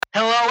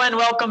Hello and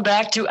welcome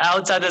back to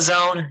Outside the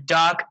Zone.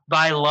 Doc,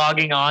 by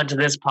logging on to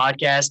this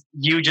podcast,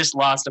 you just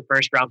lost a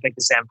first round pick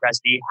to Sam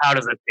Presti. How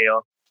does it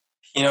feel?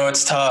 You know,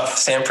 it's tough.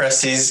 Sam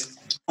Presti's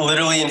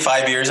literally in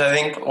 5 years, I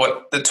think,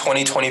 the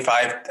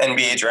 2025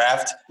 NBA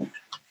draft.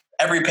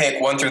 Every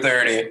pick, 1 through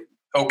 30,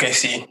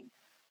 OKC.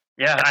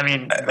 Yeah, I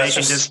mean, they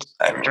can just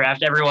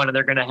draft everyone and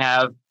they're going to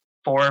have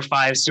 4 or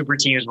 5 super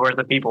teams worth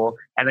of people.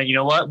 And then you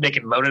know what? They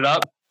can load it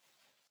up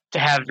to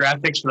have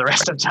draft picks for the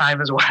rest of time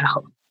as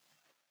well.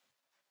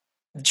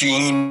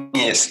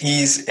 Genius.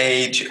 He's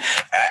you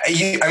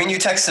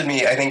texted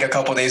me, I think, a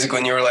couple days ago,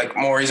 and you were like,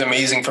 Morey's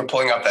amazing for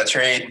pulling up that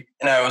trade.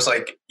 And I was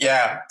like,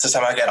 yeah, to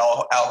somehow get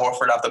Al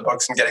Horford off the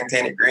books and getting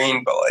Danny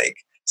Green. But, like,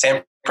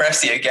 Sam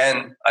Presti,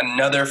 again,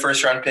 another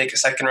first-round pick, a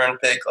second-round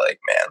pick. Like,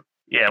 man.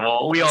 Yeah,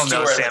 well, we all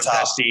know Sam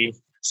Presti.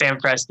 Sam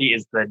Presti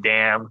is the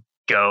damn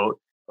GOAT.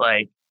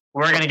 Like,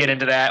 we're going to get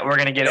into that. We're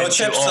going to get into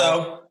chips,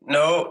 though.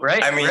 No.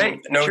 Right? I mean, right.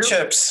 no True.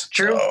 chips.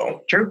 True.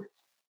 So. True.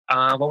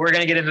 But we're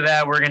going to get into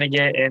that. We're going to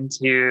get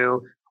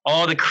into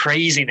all the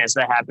craziness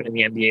that happened in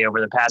the NBA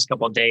over the past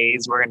couple of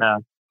days. We're going to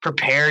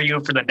prepare you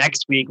for the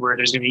next week where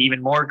there's going to be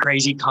even more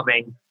crazy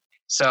coming.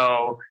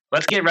 So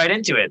let's get right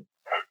into it.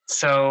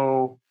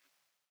 So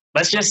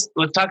let's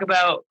talk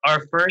about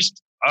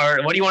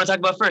what do you want to talk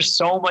about first?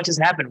 So much has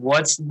happened.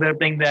 What's the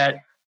thing that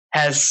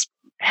has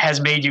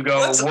made you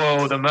go,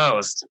 whoa, the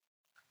most?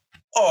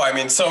 Oh, I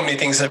mean, so many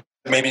things have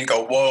made me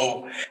go,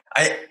 whoa.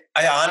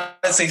 I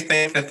honestly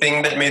think the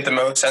thing that made the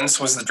most sense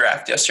was the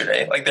draft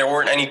yesterday. Like, there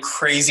weren't any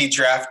crazy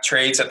draft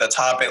trades at the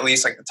top, at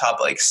least like the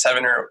top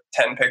 7 or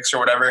 10 picks or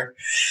whatever.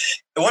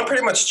 It went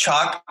pretty much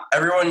chalk.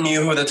 Everyone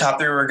knew who the top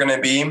 3 were going to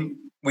be.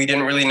 We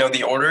didn't really know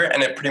the order,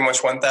 and it pretty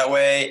much went that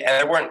way. And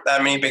there weren't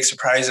that many big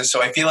surprises.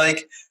 So I feel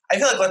like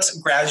let's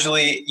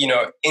gradually,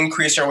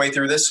 increase our way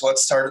through this. So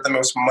let's start at the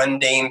most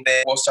mundane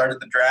thing. We'll start at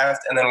the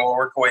draft, and then we'll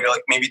work our way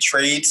to maybe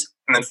trades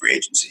and then free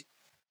agency.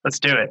 Let's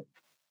do it.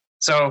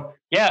 So,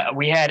 yeah,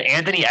 we had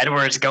Anthony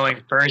Edwards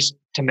going first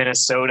to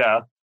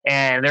Minnesota,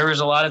 and there was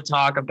a lot of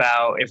talk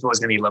about if it was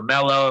going to be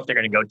LaMelo, if they're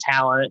going to go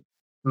talent,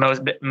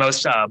 most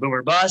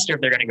boomer bust, or if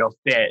they're going to go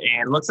fit.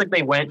 And it looks like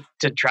they went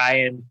to try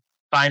and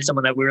find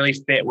someone that would really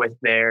fit with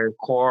their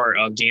core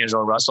of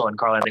D'Angelo Russell and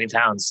Karl-Anthony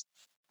Towns.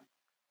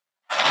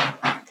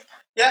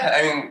 Yeah,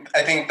 I mean,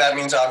 I think that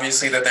means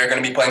obviously that they're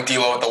going to be playing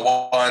D'Lo at the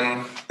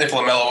 1. If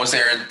LaMelo was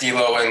there,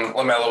 D'Lo and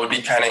LaMelo would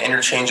be kind of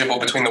interchangeable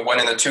between the 1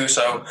 and the 2.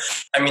 So,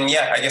 I mean,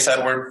 yeah, I guess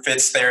Edward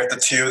fits there at the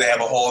 2. They have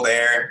a hole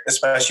there,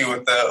 especially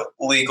with the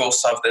legal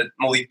stuff that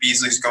Malik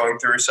Beasley's going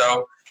through.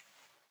 So,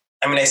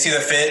 I mean, I see the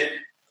fit.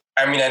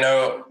 I mean, I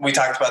know we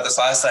talked about this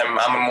last time.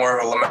 I'm more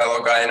of a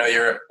LaMelo guy. I know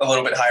you're a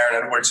little bit higher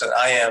on Edwards than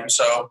I am.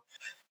 So,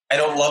 I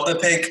don't love the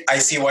pick. I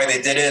see why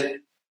they did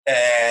it.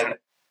 And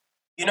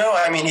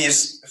I mean,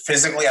 he's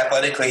physically,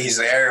 athletically, he's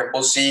there.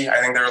 We'll see. I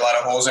think there are a lot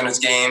of holes in his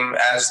game,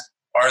 as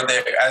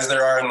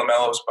there are in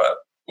LaMelo's. But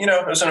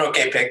it was an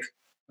okay pick.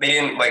 They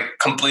didn't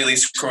completely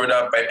screw it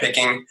up by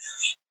picking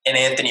an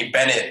Anthony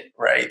Bennett,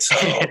 right? So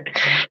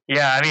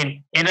yeah, I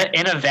mean,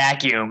 in a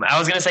vacuum, I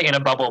was gonna say in a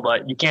bubble,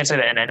 but you can't say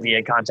that in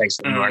NBA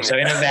context anymore. So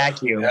in a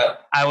vacuum, yeah.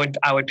 I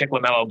would pick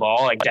LaMelo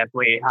Ball,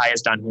 definitely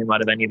highest on him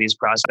out of any of these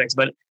prospects.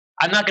 But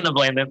I'm not gonna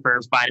blame them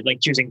for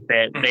choosing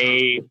fit.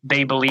 Mm-hmm.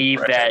 They believe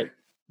that.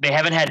 They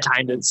haven't had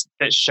time to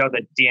show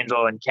that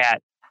D'Angelo and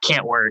Cat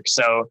can't work.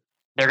 So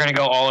they're going to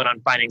go all in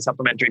on finding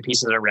supplementary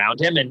pieces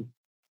around him. And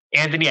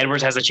Anthony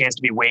Edwards has a chance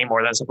to be way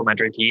more than a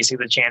supplementary piece. He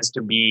has a chance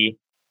to be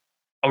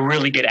a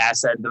really good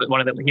asset.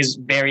 He's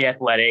very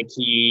athletic.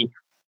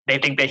 They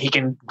think that he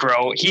can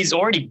grow. He's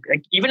already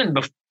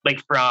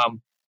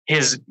from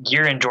his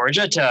year in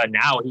Georgia to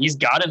now, he's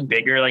gotten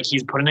bigger.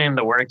 He's putting in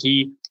the work.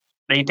 They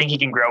think he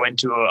can grow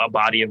into a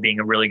body of being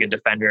a really good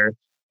defender.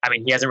 I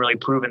mean, he hasn't really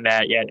proven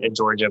that yet in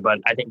Georgia, but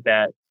I think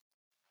that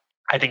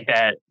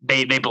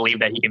they believe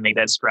that he can make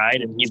that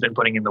stride, and he's been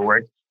putting in the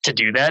work to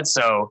do that.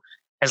 So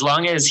as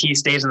long as he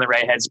stays in the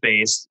right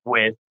headspace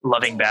with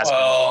loving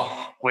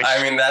basketball,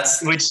 that's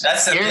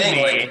the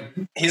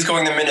thing. He's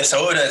going to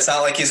Minnesota. It's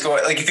not like he's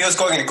going. If he was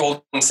going to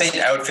Golden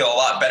State, I would feel a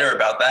lot better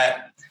about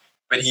that.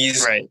 But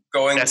he's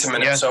going to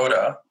Minnesota.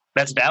 Yeah,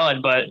 that's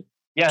valid, but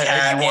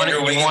yeah, you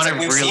want to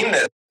we've seen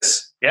this.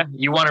 Yeah,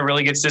 you want a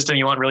really good system.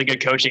 You want really good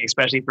coaching,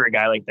 especially for a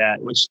guy like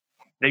that, which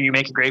you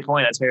make a great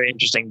point. That's very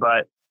interesting.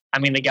 But, I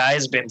mean, the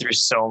guy's been through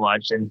so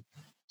much, and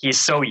he's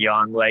so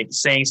young.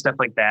 Saying stuff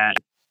like that,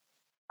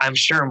 I'm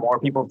sure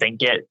more people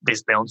think it. They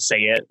don't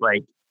say it.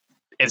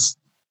 It's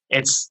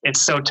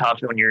so tough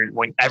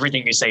when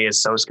everything you say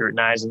is so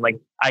scrutinized. And,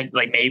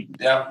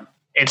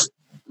 it's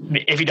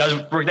if he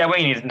does work that way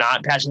and he's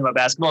not passionate about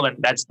basketball, then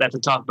that's a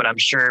tough. But I'm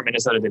sure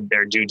Minnesota did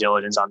their due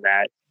diligence on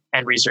that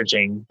and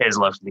researching his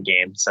love for the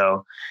game.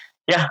 So,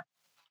 yeah.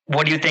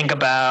 What do you think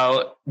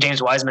about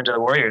James Wiseman to the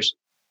Warriors?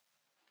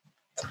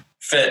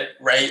 Fit,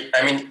 right?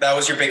 I mean, that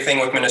was your big thing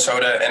with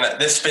Minnesota, and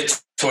this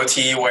fits to a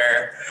T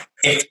where,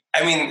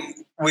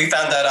 we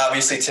found out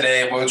obviously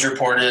today, Woj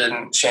reported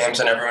and Shams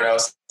and everyone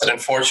else, that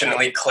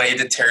unfortunately Clay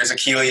did tear his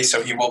Achilles,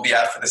 so he will be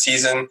out for the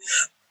season.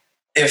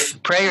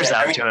 if prayers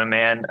out to him,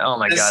 man. Oh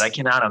my God, I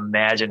cannot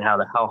imagine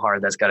how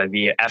hard that's got to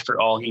be after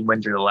all he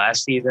went through the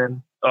last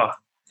season. Oh,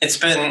 it's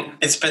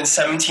been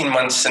 17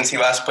 months since he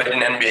last played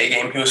an NBA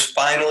game. He was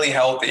finally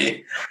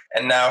healthy,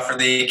 and now for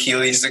the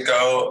Achilles to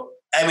go.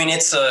 I mean,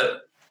 it's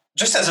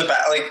just as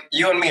like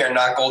you and me are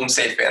not Golden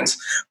State fans,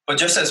 but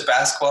just as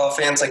basketball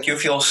fans, like you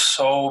feel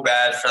so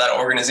bad for that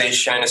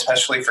organization, and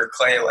especially for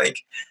Clay. Like,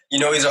 you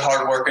know, he's a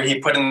hard worker. He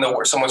put in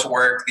so much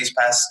work these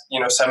past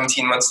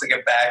 17 months to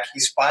get back.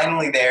 He's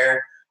finally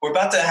there. We're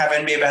about to have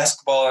NBA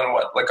basketball in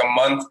like a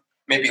month,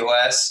 maybe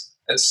less.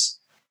 It's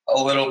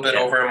a little bit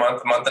over a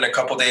month and a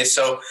couple days.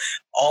 So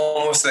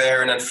almost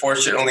there. And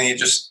unfortunately,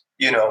 just,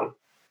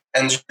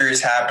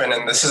 injuries happen.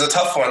 And this is a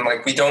tough one.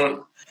 Like, we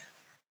don't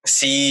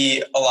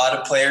see a lot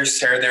of players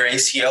tear their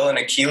ACL and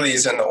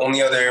Achilles. And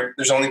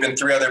there's only been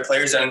 3 other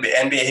players in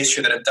NBA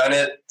history that have done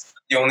it.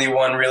 The only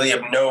one really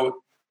of note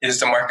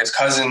is DeMarcus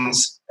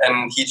Cousins.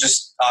 And he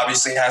just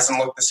obviously hasn't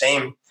looked the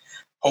same.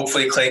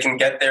 Hopefully Clay can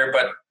get there.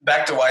 But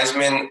back to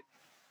Wiseman,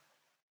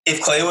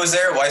 if Clay was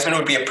there, Wiseman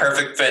would be a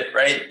perfect fit,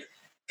 right?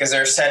 Because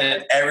they're set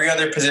at every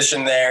other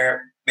position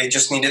there. They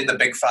just needed the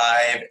big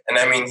 5. And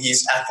I mean,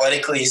 he's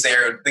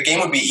there. The game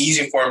would be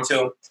easy for him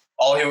too.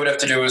 All he would have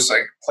to do is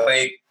like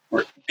play,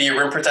 be a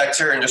rim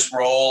protector and just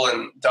roll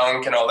and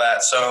dunk and all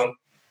that. So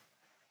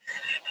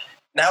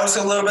now it's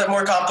a little bit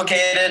more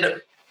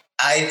complicated.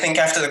 I think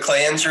after the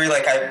Clay injury,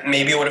 like I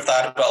maybe would have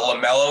thought about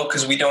LaMelo,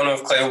 because we don't know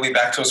if Clay will be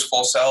back to his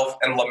full self,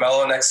 and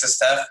LaMelo next to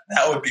Steph,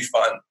 that would be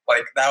fun.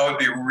 Like that would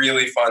be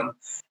really fun.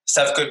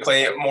 Steph could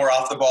play more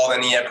off the ball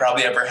than he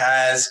probably ever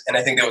has, and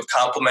I think they would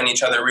complement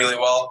each other really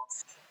well.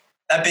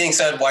 That being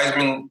said,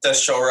 Wiseman does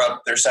shore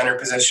up their center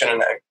position,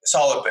 and a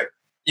solid pick.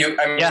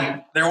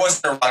 There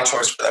wasn't a wrong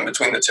choice for them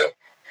between the two.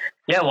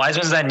 Yeah,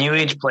 Wiseman's that new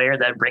age player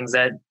that brings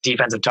that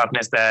defensive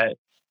toughness that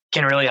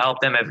can really help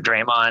them if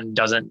Draymond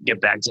doesn't get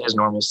back to his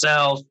normal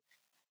self,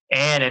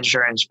 and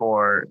insurance,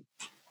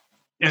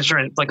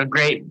 like a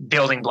great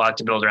building block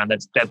to build around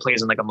that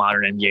plays in like a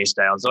modern NBA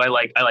style. So I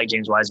like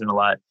James Wiseman a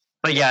lot.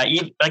 But yeah,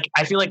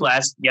 I feel like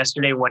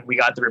yesterday when we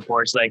got the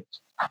reports, like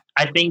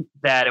I think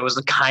that it was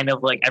kind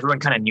of like everyone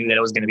kind of knew that it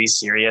was going to be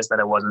serious, that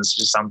it wasn't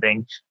just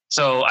something.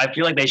 So I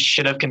feel like they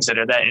should have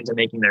considered that into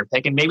making their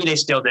pick, and maybe they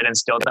still did, and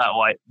still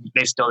thought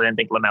they still didn't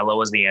think LaMelo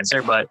was the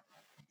answer. But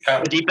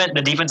the defense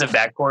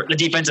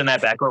in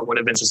that backcourt would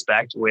have been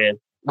suspect with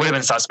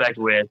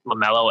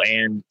LaMelo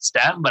and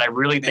Steph. But I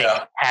really think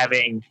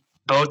having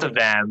both of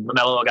them,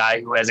 LaMelo, a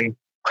guy who has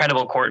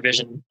incredible court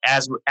vision,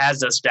 as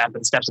does Steph,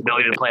 and Steph's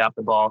ability to play off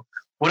the ball,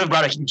 would have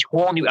brought a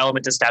whole new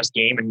element to Steph's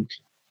game and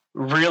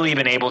really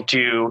been able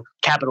to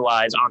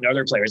capitalize on the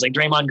other players. Like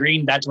Draymond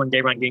Green, that's when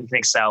Draymond Green can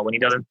excel,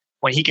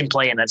 when he can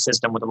play in that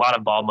system with a lot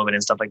of ball movement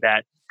and stuff like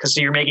that. Because so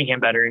you're making him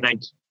better. And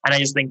I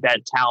just think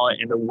that talent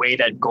and the way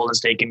that Golden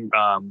State can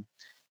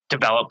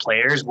develop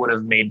players would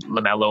have made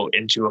LaMelo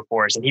into a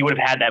force, and he would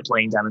have had that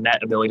playing time and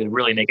that ability to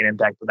really make an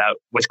impact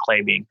with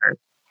Clay being hurt.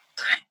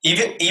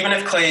 Even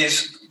if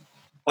Clay's,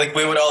 like,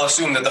 we would all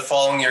assume that the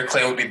following year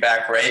Clay would be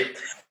back, right?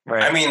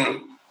 Right. I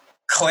mean,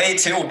 Clay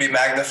too will be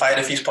magnified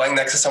if he's playing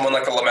next to someone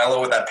like a LaMelo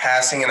with that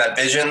passing and that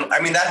vision.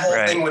 I mean, that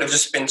whole thing would have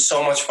just been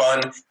so much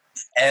fun.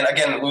 And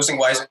again, losing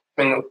Wiseman,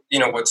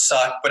 would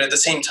suck. But at the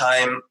same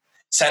time,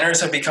 centers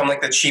have become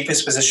like the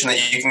cheapest position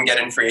that you can get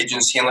in free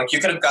agency. And like you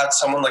could have got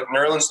someone like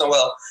Nerlens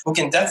Noel, who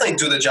can definitely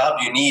do the job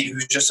you need,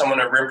 who's just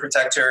someone, a rim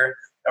protector,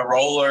 a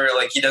roller.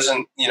 Like he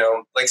doesn't,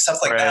 like stuff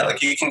like that.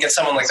 Like you can get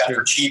someone like that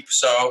for cheap.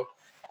 So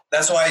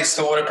that's why I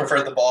still would have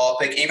preferred the ball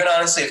pick. Even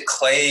honestly, if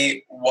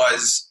Clay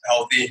was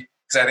healthy,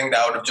 because I think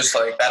that would have just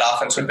like that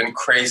offense would have been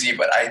crazy.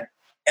 But I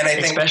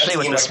think especially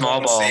with the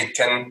small ball.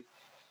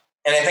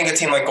 And I think a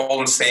team like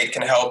Golden State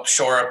can help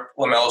shore up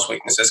LaMelo's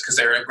weaknesses because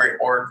they're a great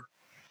org.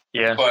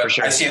 Yeah, but for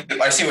sure. I see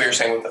what you're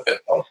saying with the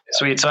fit. Yeah.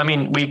 Sweet. So, I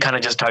mean, we kind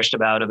of just touched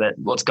about it.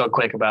 Let's go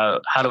quick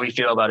about how do we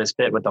feel about his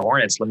fit with the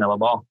Hornets, LaMelo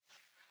Ball?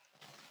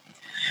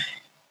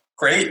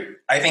 Great.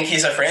 I think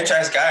he's a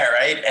franchise guy,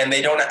 right? And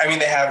they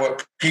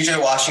have PJ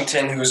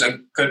Washington, who's a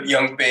good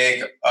young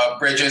big,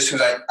 Bridges,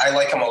 who's I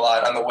like him a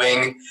lot on the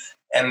wing.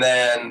 And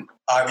then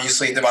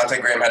obviously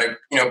Devontae Graham had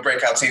a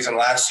breakout season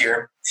last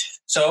year.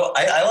 So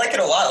I like it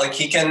a lot. Like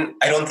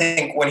I don't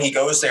think when he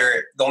goes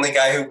there, the only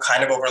guy who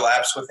kind of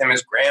overlaps with him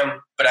is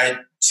Graham, but I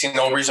see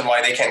no reason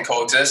why they can't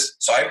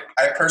coexist. So I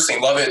personally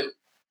love it.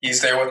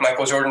 He's there with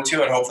Michael Jordan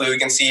too, and hopefully we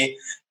can see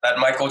that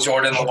Michael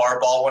Jordan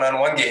LeVar Ball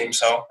one-on-one game.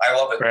 So I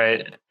love it.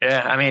 Right.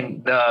 Yeah. I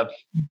mean,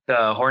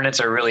 the Hornets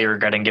are really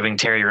regretting giving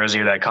Terry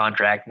Rozier that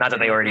contract. Not that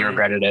they already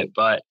regretted it,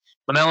 but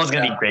LaMelo is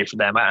going to be great for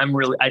them.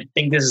 I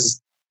think this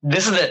is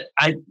it.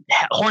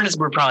 Hornets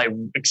were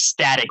probably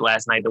ecstatic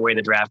last night the way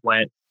the draft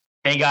went.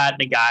 They got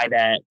the guy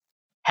that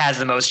has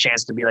the most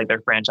chance to be like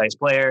their franchise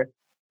player.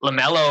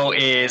 LaMelo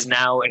is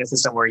now in a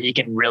system where he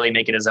can really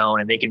make it his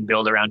own, and they can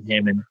build around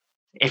him. And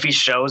if he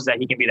shows that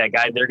he can be that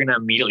guy, they're going to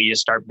immediately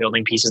just start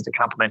building pieces to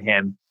complement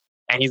him.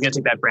 And he's going to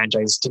take that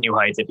franchise to new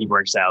heights if he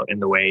works out in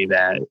the way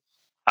that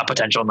a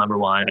potential number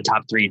 1, a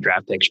top 3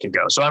 draft pick could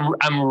go. So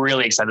I'm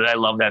really excited. I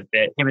love that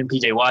fit. Him and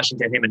PJ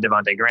Washington, him and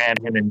Devontae Graham,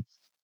 him and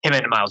him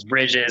and Miles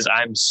Bridges.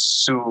 I'm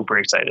super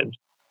excited.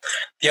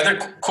 The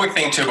other quick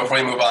thing too, before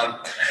we move on,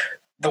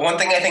 the one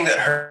thing I think that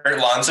hurt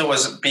Lonzo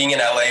was being in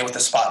LA with the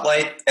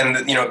spotlight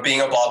and,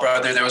 being a ball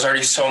brother. There was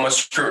already so much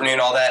scrutiny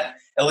and all that.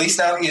 At least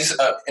now he's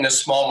in a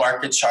small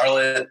market,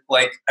 Charlotte.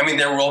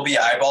 There will be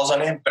eyeballs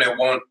on him, but it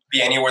won't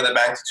be anywhere the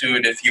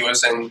magnitude if he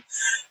was in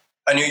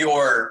a New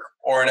York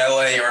or an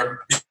LA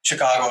or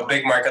Chicago, a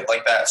big market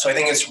like that. So I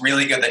think it's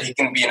really good that he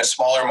can be in a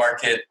smaller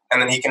market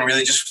and then he can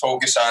really just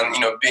focus on,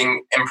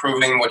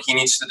 improving what he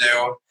needs to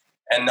do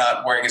and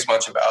not worrying as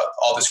much about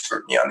all the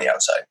scrutiny on the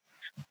outside.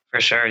 For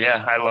sure.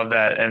 Yeah, I love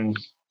that. And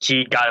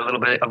he got a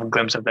little bit of a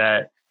glimpse of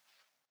that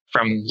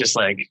from just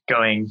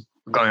going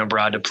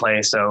abroad to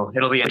play. So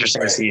it'll be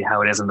interesting to see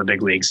how it is in the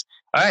big leagues.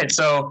 All right.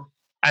 So,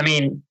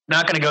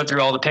 not going to go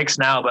through all the picks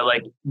now, but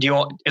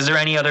is there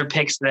any other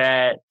picks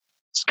that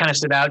kind of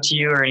stood out to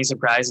you or any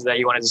surprises that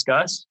you want to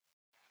discuss?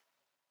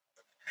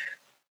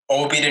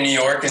 OB to New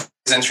York is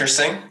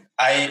interesting.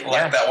 I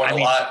like that one a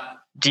lot.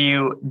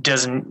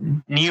 Does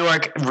New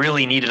York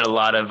really needed a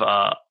lot of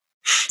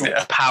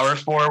power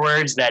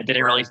forwards that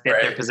didn't really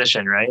fit their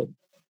position, right?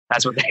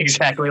 That's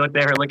exactly what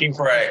they were looking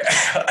for. Right.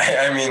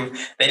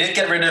 They did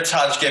get rid of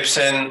Taj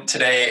Gibson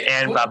today.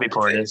 And Bobby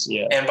Portis,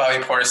 yeah. And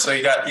Bobby Portis. So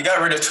you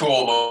got rid of two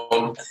of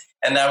them.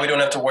 And now we don't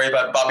have to worry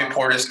about Bobby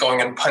Portis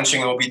going and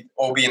punching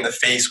OB in the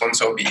face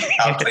once OB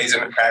outplays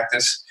him in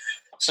practice.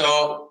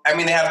 So,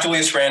 they have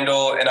Julius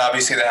Randle, and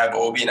obviously they have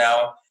OB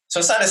now. So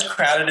it's not as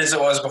crowded as it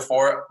was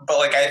before. But,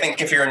 I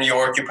think if you're in New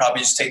York, you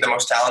probably just take the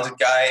most talented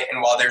guy.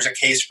 And while there's a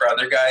case for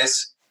other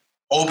guys,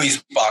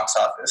 OB's box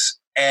office.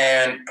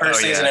 And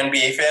personally, as an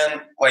NBA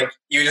fan,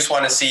 you just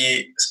want to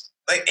see,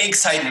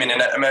 excitement in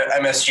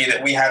MSG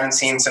that we haven't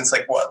seen since,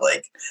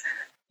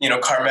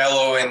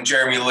 Carmelo and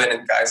Jeremy Lin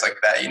and guys like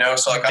that,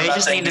 So, they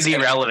just need to be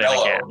relevant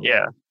again.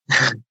 Yeah.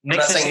 I'm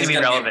not saying he's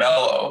going to be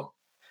Melo,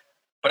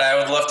 but I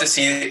would love to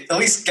see at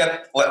least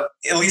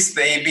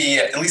they be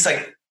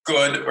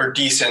good or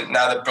decent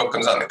now that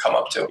Brooklyn's on the come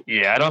up too.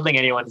 Yeah, I don't think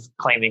anyone's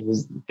thinking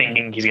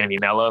he's going to be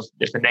Melo.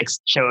 If the Knicks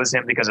chose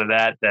him because of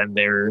that, then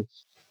they're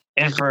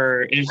in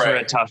for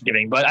a tough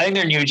giving. But I think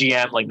their new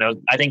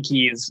GM, I think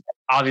he's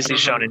obviously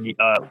shown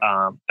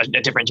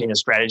a different change of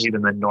strategy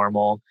than the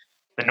normal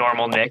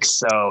Knicks.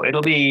 So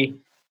it'll be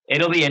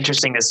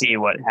interesting to see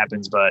what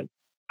happens. But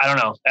I don't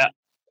know.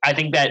 I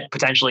think that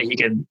potentially he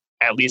could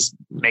at least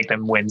make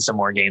them win some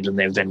more games than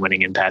they've been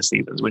winning in past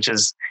seasons, which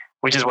is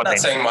what not they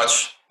saying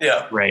much.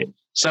 Yeah. Right.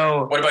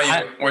 So what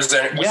about you? Was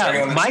there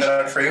anyone that stood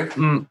out for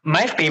you?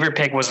 My favorite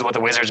pick was what the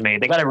Wizards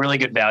made. They got a really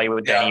good value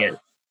with Denny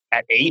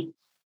at 8.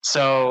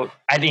 So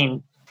I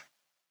think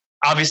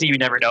obviously you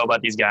never know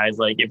about these guys,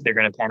 if they're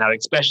going to pan out,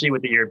 especially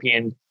with the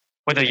European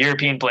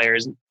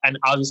players. And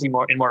obviously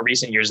in more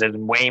recent years, there's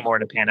been way more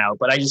to pan out,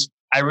 but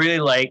I really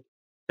like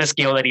the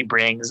skill that he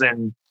brings.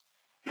 And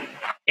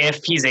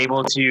if he's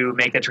able to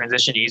make the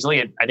transition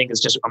easily, I think it's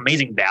just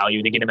amazing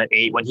value to get him at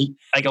 8 when he,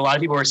 a lot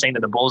of people were saying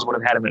that the Bulls would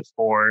have had him at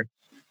 4.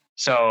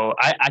 So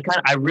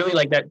I really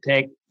like that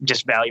pick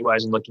just value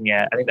wise and looking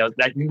at, I think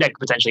that could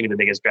potentially be the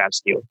biggest draft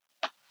steal.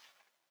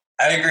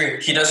 I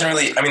agree. He doesn't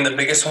really, the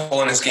biggest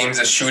hole in his game is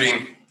his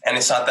shooting, and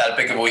it's not that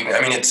big of a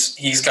weakness.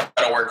 He's got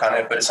to work on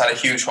it, but it's not a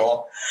huge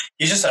hole.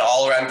 He's just an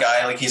all-around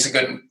guy. He's a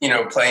good,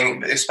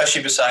 playing,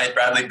 especially beside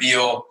Bradley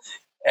Beal.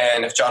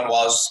 And if John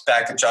Wall's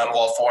back at John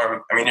Wall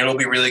form, it'll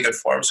be really good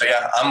for him. So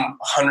yeah, I'm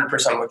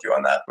 100% with you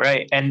on that.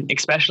 Right. And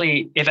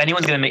especially if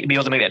anyone's going to be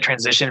able to make that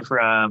transition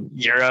from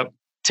Europe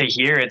to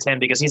here, it's him,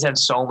 because he's had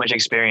so much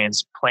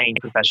experience playing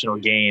professional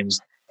games,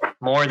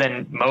 more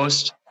than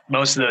most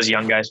of those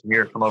young guys from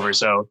Europe come over.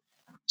 So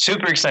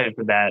super excited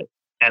for that.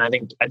 And I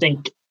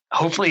think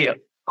hopefully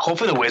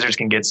the Wizards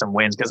can get some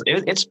wins, because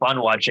it's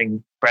fun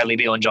watching Bradley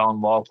Beal and John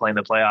Wall play in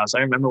the playoffs. I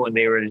remember when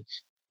they were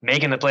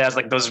making the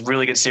playoffs, those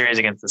really good series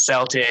against the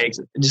Celtics.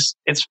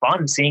 It's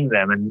fun seeing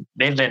them, and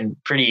they've been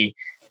pretty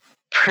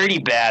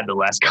bad the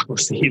last couple of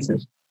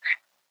seasons.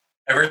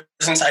 Ever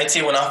since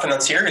IT went off in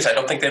that series, I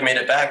don't think they've made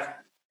it back.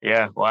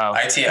 Yeah, wow.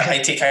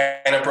 IT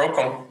kind of broke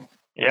them.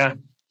 Yeah.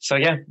 So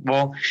yeah,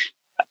 well,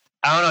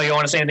 I don't know. You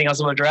want to say anything else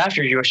about the draft,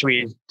 or should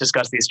we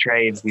discuss these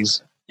trades?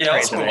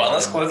 Let's move on.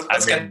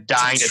 Let's get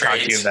dying to talk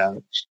to you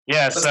about.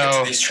 Yeah. Let's get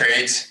to these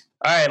trades.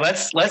 All right.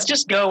 Let's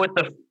just go with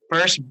the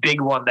first big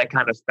one that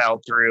kind of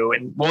fell through,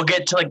 and we'll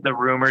get to the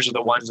rumors or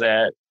the ones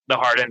that the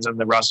Hardens and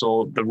the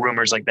Russell, the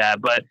rumors like that.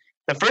 But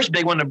the first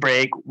big one to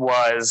break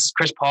was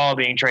Chris Paul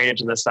being traded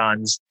to the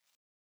Suns.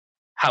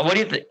 What do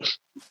you think?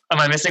 Am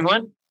I missing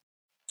one?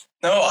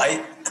 No,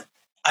 I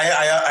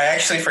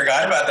actually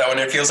forgot about that one.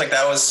 It feels like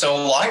that was so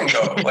long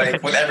ago,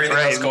 with everything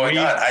that's going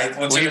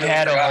on. We've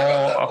had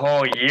a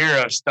whole year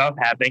of stuff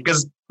happening,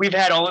 because we've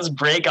had all this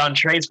break on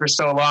trades for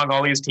so long.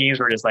 All these teams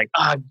were just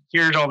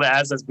here's all the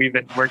assets we've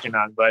been working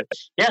on. But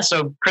yeah,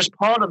 so Chris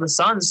Paul to the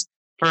Suns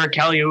for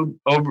Kelly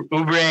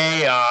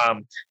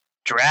Oubre,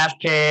 draft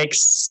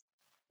picks.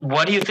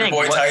 What do you think?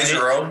 Your boy Ty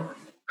Jerome.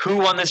 Who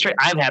won this trade?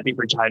 I'm happy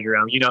for Ty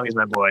Jerome. He's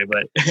my boy,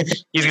 but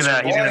he's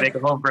gonna make a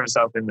home for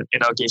himself in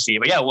OKC.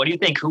 But yeah, what do you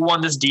think? Who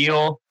won this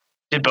deal?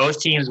 Did both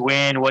teams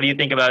win? What do you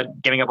think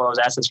about giving up all those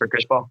assets for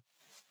Chris Paul?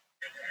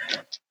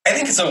 I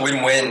think it's a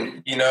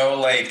win-win.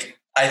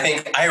 I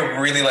think I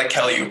really like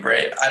Kelly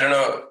Oubre. I don't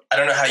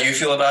know how you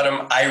feel about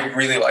him. I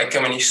really like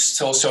him, and he's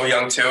still so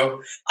young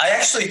too. I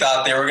actually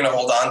thought they were going to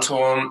hold on to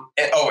him.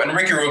 And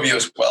Ricky Rubio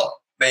as well.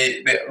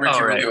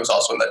 Rubio was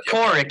also in that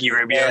deal. Poor Ricky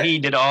Rubio. Yeah. He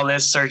did all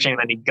this searching,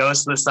 then he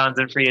goes to the Suns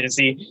in free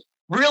agency.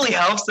 Really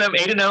helps them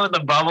 8-0 in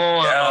the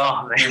bubble.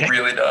 Yeah, he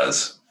really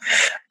does.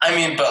 I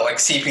mean, but like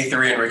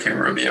CP3 and Ricky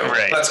Rubio,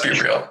 let's be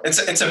real. It's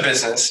a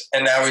business,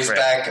 and now he's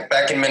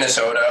back in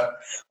Minnesota.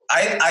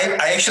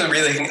 I actually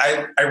really think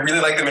I really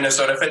like the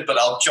Minnesota fit, but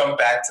I'll jump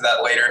back to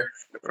that later.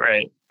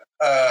 Right.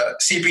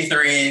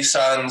 CP3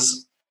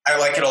 Suns, I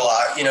like it a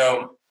lot.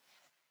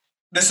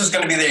 This is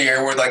going to be the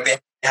year where like they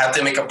have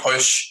to make a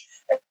push,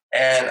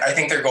 and I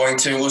think they're going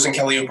to. Losing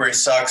Kelly Oubre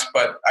sucks,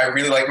 but I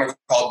really like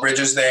Mikal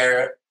Bridges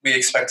there. We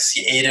expect to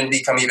see Aiden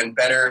become even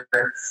better.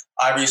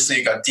 Obviously,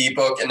 you got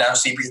D-Book and now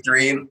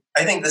CP3.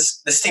 I think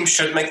this team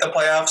should make the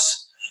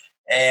playoffs,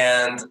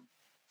 and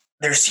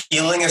their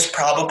ceiling is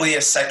probably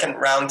a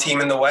second-round team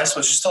in the West,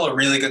 which is still a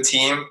really good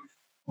team.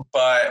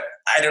 But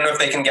I don't know if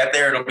they can get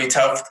there. It'll be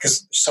tough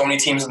because there's so many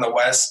teams in the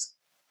West.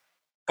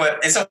 But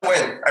it's a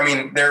win. I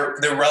mean, they're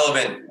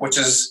relevant, which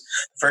is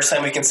the first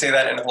time we can say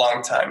that in a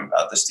long time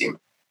about this team.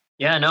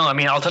 Yeah, no, I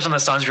mean, I'll touch on the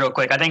Suns real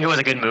quick. I think it was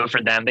a good move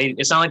for them.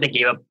 It's not like they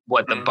gave up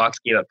what the Bucks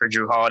gave up for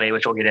Jrue Holiday,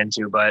 which we'll get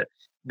into, but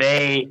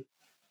they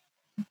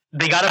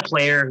got a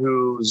player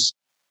who's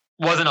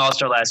was an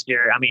All-Star last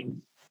year. I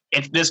mean,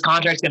 this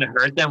contract's going to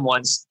hurt them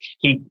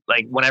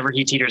whenever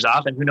he teeters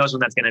off, and who knows when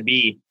that's going to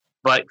be.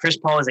 But Chris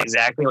Paul is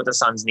exactly what the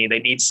Suns need. They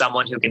need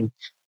someone who can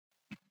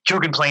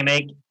play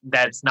make.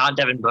 That's not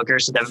Devin Booker,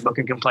 so Devin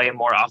Booker can play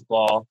more off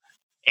ball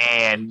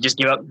and just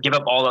give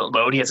up all the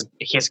load he has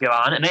to go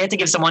on. And they have to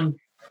give someone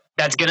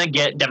that's going to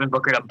get Devin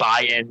Booker to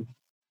buy in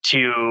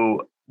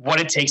to what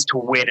it takes to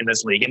win in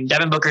this league. And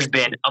Devin Booker's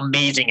been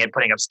amazing at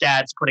putting up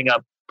stats, putting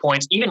up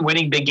points, even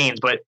winning big games.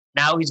 But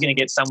now he's going to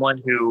get someone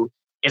who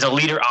is a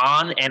leader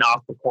on and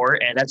off the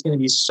court, and that's going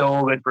to be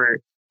so good for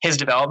his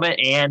development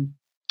and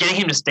getting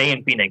him to stay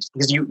in Phoenix,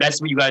 because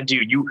that's what you got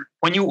to do.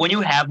 When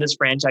you have this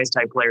franchise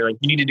type player, like,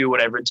 you need to do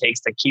whatever it takes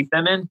to keep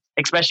them in,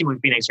 especially when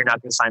Phoenix, you're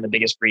not going to sign the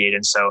biggest free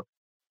agent. So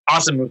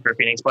awesome move for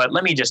Phoenix. But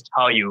let me just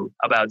tell you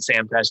about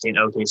Sam Presti and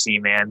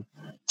OKC, man.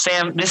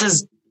 Sam, this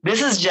is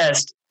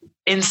just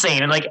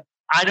insane. And like,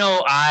 I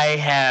know I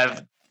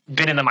have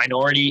been in the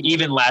minority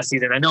even last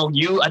season.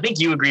 I think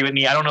you agree with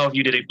me. I don't know if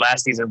you did it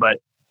last season, but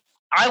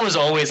I was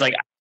always like,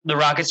 the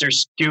Rockets are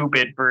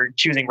stupid for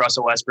choosing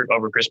Russell Westbrook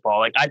over Chris Paul.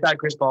 Like, I thought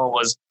Chris Paul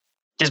was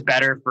just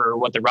better for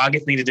what the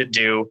Rockets needed to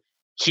do.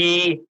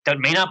 He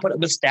may not put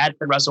up the stats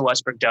that Russell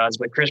Westbrook does,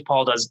 but Chris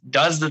Paul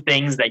does the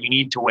things that you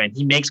need to win.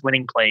 He makes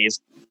winning plays,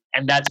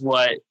 and that's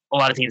what a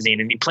lot of teams need.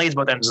 And he plays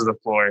both ends of the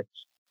floor.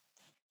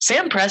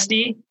 Sam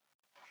Presti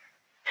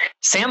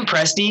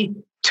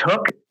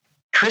took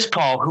Chris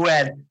Paul, who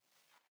had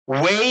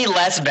way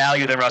less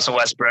value than Russell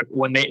Westbrook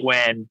when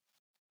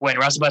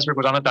Russell Westbrook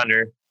was on the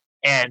Thunder,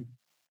 and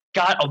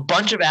got a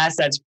bunch of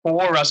assets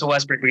for Russell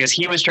Westbrook because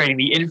he was trading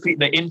the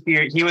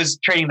inferior. He was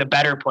trading the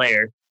better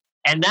player,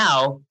 and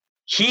now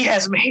he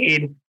has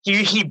made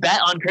he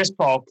bet on Chris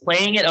Paul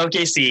playing at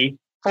OKC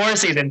for a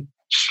season,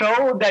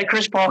 showed that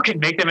Chris Paul can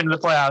make them into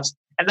the playoffs,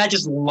 and that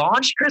just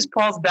launched Chris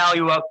Paul's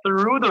value up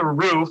through the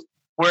roof,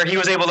 where he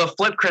was able to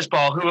flip Chris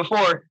Paul, who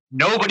before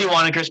nobody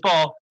wanted Chris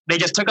Paul. They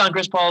just took on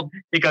Chris Paul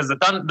because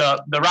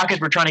the Rockets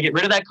were trying to get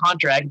rid of that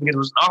contract because it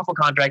was an awful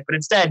contract, but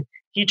instead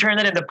he turned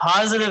it into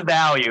positive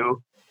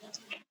value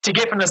to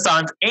get from the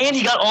Suns, and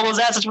he got all those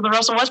assets from the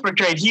Russell Westbrook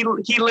trade. He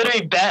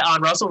literally bet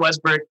on Russell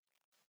Westbrook.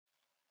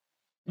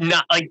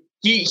 Not like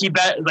he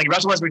bet like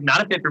Russell Westbrook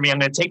not a fit for me. I'm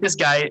going to take this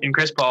guy in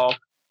Chris Paul,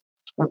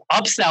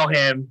 upsell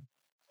him.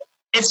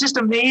 It's just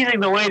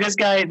amazing the way this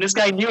guy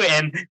knew it,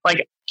 and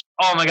like,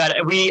 oh my God,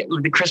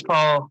 Chris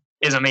Paul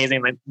is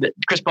amazing.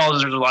 Chris Paul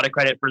deserves a lot of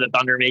credit for the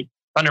Thunder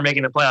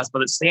making the playoffs,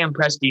 but Sam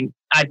Presti,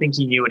 I think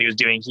he knew what he was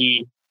doing.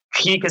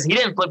 Because he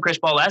didn't flip Chris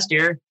Paul last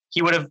year.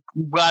 He would have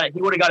had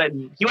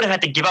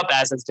to give up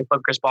assets to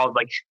flip Chris Paul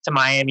like to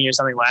Miami or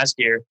something last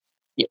year.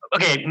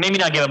 Okay, maybe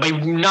not give up,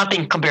 but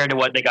nothing compared to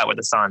what they got with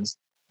the Suns.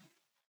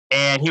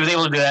 And he was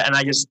able to do that, and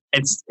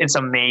it's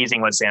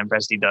amazing what Sam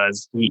Presti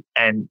does.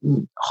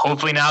 And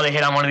hopefully now they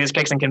hit on one of these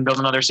picks and can build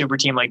another super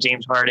team like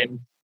James Harden,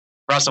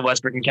 Russell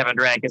Westbrook, and Kevin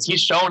Durant. Because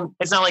he's shown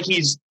it's not like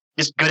he's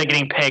just good at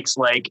getting picks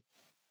like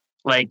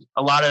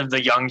a lot of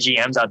the young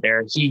GMs out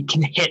there. He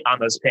can hit on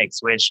those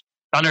picks, which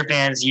Thunder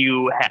fans,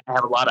 you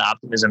have a lot of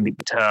optimism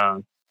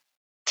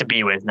to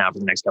be with now for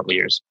the next couple of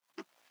years.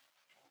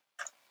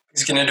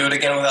 He's going to do it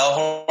again with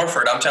Al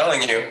Horford. I'm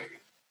telling you.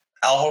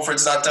 Al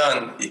Horford's not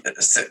done.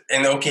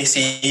 In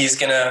OKC, he's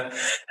going to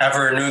have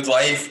a renewed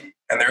life,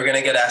 and they're going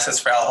to get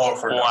assets for Al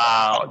Horford.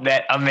 Wow.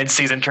 That a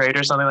mid-season trade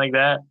or something like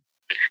that?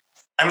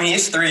 I mean, he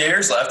has 3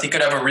 years left. He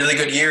could have a really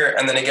good year,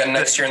 and then again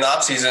next year in the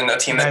offseason, a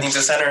team that needs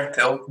a center,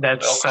 they'll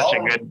such a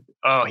good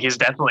 – oh, he's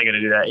definitely going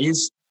to do that.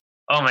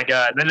 Oh, my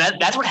God. Then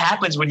that's what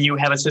happens when you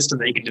have a system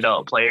that you can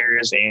develop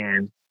players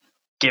and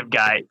give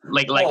guys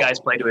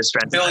play to his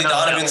strengths. Billy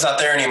Donovan's not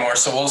there anymore,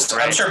 so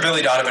right. I'm sure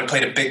Billy Donovan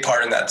played a big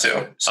part in that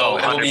too. So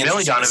it'll be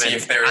Billy interesting Donovan, to see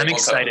if they're I'm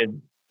excited.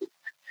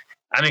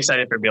 I'm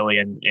excited for Billy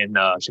in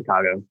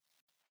Chicago.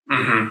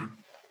 Mm-hmm.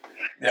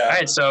 Yeah. All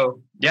right,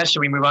 so should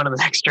we move on to the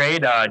next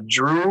trade?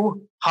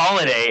 Drew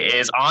Holiday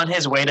is on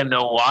his way to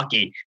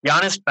Milwaukee.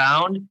 Giannis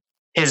found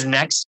his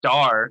next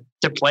star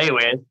to play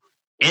with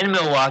in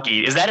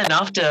Milwaukee. Is that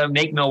enough to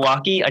make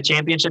Milwaukee a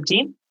championship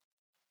team?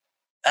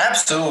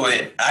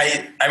 Absolutely.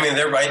 I mean,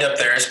 they're right up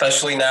there,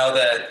 especially now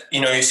that,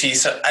 you see,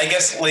 so I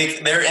guess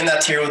like they're in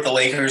that tier with the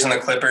Lakers and the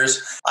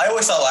Clippers. I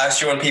always thought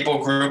last year when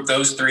people grouped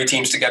those three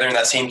teams together in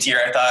that same tier,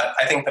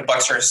 I think the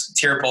Bucks are a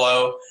tier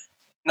below.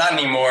 Not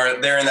anymore.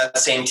 They're in that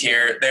same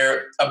tier.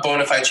 They're a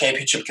bona fide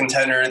championship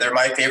contender. They're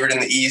my favorite in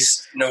the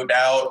East, no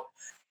doubt.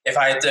 If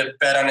I had to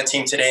bet on a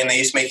team today in the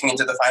East making it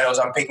to the finals,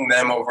 I'm picking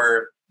them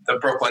over the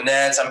Brooklyn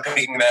Nets. I'm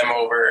picking them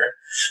over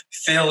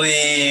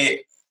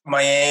Philly,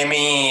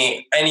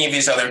 Miami, any of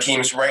these other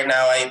teams. Right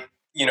now,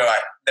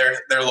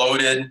 they're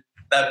loaded.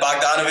 That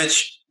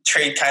Bogdanovich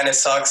trade kind of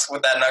sucks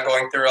with that not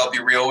going through. I'll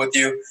be real with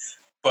you.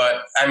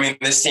 But, I mean,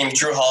 this team,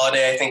 Drew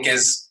Holiday, I think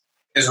is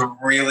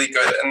really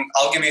good. And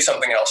I'll give you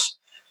something else.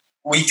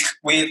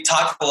 We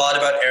talked a lot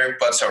about Eric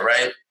Bledsoe,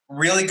 right?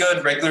 Really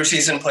good regular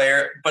season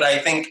player, but I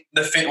think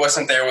the fit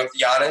wasn't there with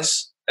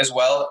Giannis as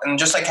well. And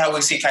just like how we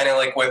see kind of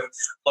like with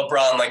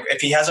LeBron, like if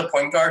he has a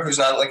point guard who's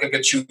not like a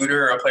good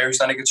shooter or a player who's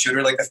not a good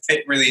shooter, like the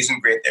fit really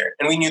isn't great there.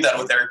 And we knew that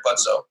with Eric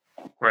Bledsoe.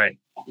 Right.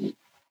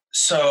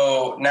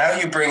 So now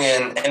you bring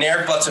in, and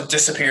Eric Bledsoe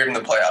disappeared in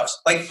the playoffs,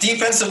 like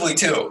defensively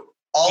too.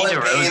 All in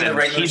the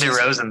regular season.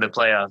 DeRozan the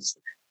playoffs.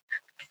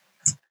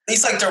 At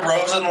least like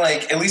DeRozan,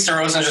 like at least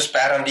DeRozan's just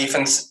bad on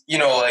defense.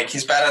 Like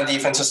he's bad on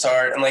defense to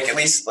start, and like at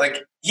least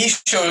like he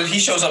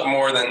shows up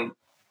more than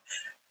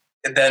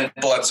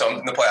Bledsoe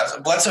in the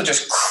playoffs. Bledsoe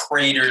just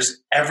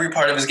craters every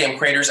part of his game,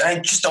 and I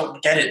just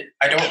don't get it.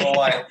 I don't know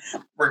why.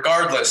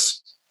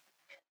 Regardless,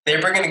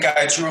 they bring in a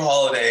guy, Drew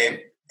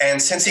Holiday,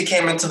 and since he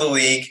came into the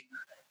league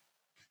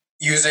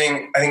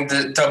using, I think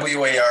the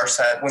WAR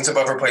stat, wins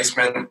above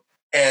replacement.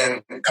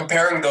 And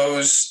comparing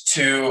those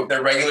to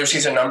their regular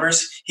season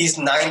numbers, he's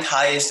 9th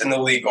highest in the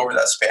league over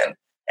that span.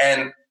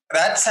 And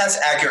that's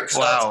accurate.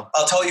 Wow.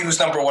 I'll tell you who's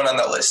number one on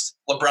that list.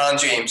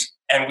 LeBron James.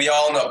 And we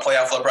all know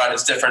playoff LeBron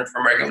is different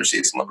from regular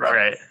season LeBron.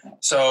 Right.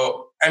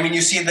 So, I mean,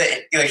 you see that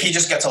like he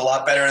just gets a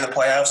lot better in the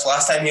playoffs.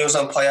 Last time he was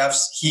on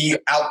playoffs, he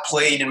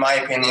outplayed, in my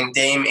opinion,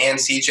 Dame and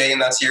CJ in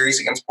that series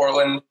against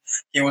Portland.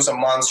 He was a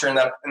monster in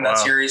that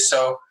series.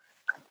 So,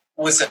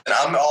 listen,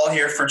 I'm all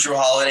here for Drew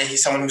Holiday.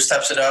 He's someone who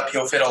steps it up.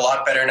 He'll fit a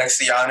lot better next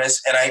to Giannis,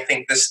 and I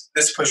think this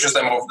pushes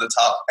them over the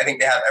top. I think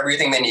they have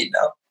everything they need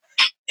now.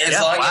 As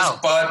long as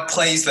Bud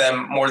plays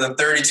them more than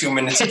 32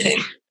 minutes a game.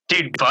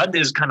 Dude, Bud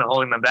is kind of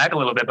holding them back a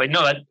little bit, but no,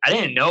 I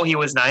didn't know he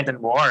was 9th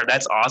in WAR.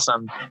 That's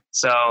awesome.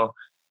 So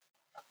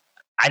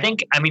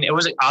it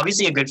was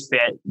obviously a good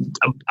fit.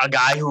 A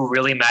guy who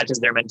really matches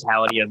their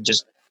mentality of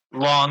just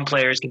long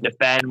players, can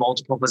defend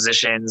multiple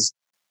positions,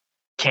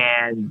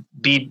 can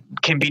be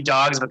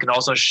dogs, but can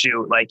also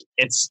shoot. Like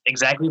it's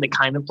exactly the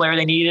kind of player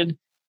they needed.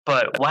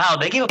 But wow,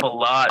 they gave up a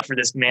lot for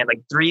this man.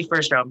 Like 3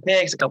 first-round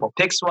picks, a couple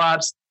pick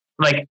swaps.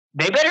 Like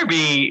they better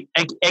be.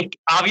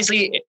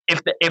 Obviously,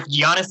 if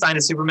Giannis signed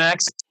a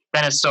supermax,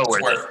 then it's so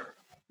worth it.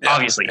 Yeah,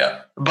 obviously,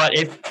 yeah. But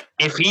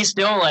if he's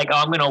still like,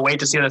 I'm going to wait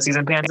to see how the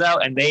season pans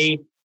out, and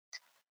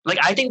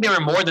I think they were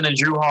more than a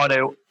Drew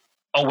Holiday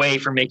away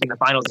from making the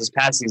finals this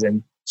past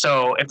season.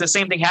 So if the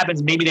same thing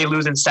happens, maybe they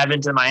lose in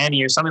 7 to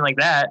Miami or something like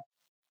that.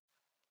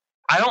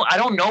 I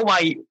don't know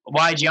why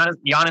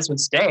Giannis would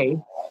stay.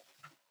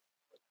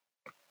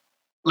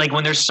 Like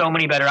when there's so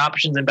many better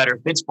options and better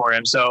fits for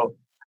him. So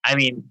I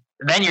mean,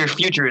 then your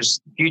future is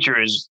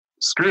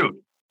screwed.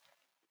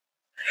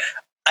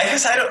 I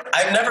guess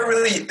I've never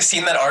really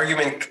seen that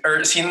argument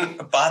or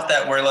bought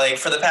that where like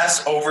for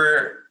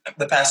over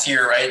the past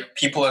year, right?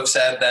 People have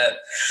said that,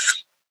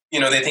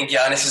 they think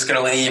Giannis is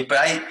going to leave, but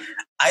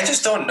I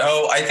just don't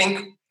know. I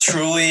think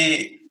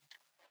truly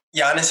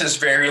Giannis is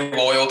very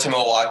loyal to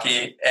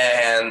Milwaukee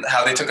and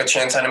how they took a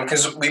chance on him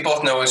because we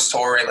both know his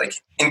story, like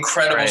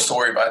incredible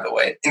story, by the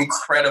way,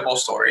 incredible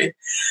story.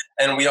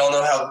 And we all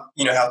know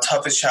how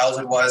tough his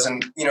childhood was.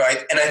 And,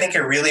 I think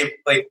it really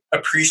like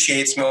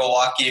appreciates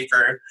Milwaukee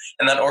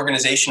and that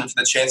organization for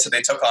the chance that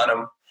they took on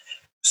him.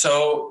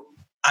 So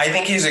I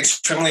think he's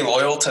extremely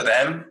loyal to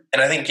them.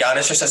 And I think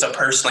Giannis just as a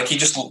person, he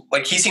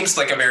seems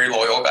like a very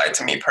loyal guy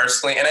to me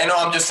personally. And I know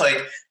I'm just like,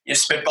 you're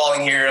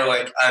spitballing here.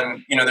 Like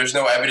there's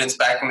no evidence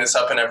backing this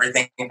up and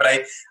everything.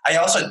 But I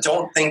also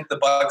don't think the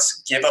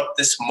Bucks give up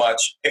this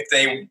much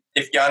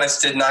if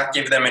Giannis did not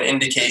give them an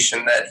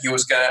indication that he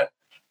was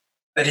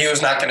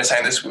not going to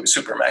sign this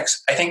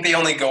supermax. I think they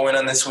only go in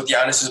on this with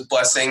Giannis's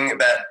blessing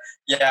that,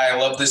 I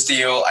love this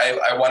deal.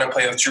 I want to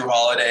play with Drew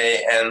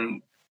Holiday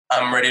and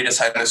I'm ready to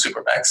sign the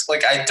supermax.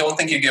 Like, I don't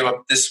think you give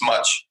up this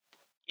much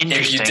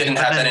if you didn't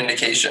have that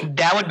indication.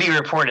 That would be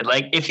reported.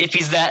 Like, if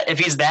he's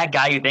that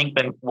guy, you think,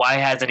 then why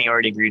hasn't he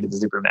already agreed to the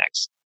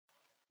supermax?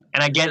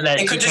 And I get that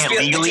he can't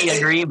legally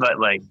agree, but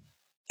like,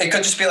 it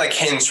could just be like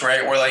hints,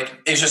 right? Where like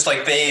it's just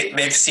like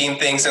they've seen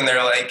things and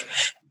they're like,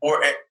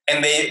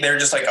 they're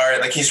just like, all right,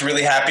 like he's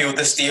really happy with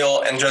this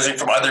deal, and judging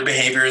from other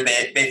behavior,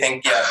 they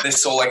think, yeah,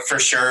 this will like for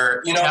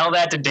sure, Tell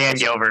that to Dan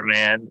Gilbert,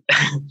 man.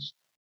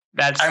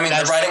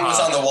 The writing was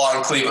on the wall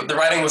in Cleveland. The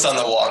writing was on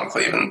the wall in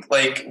Cleveland.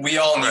 Like we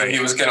all knew he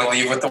was going to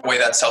leave with the way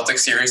that Celtics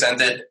series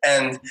ended,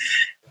 and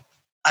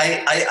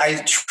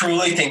I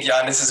truly think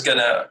Giannis is going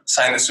to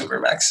sign the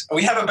Supermax.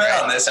 We have a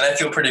bet on this, and I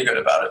feel pretty good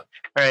about it.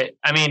 Right.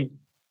 I mean,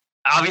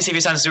 obviously, if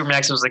he signed the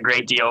Supermax, it was a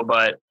great deal,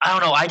 but I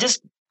don't know.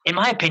 In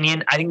my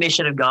opinion, I think they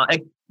should have gone.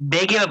 Like,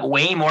 they gave up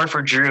way more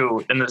for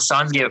Drew than the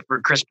Suns gave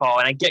for Chris Paul,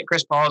 and I get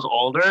Chris Paul is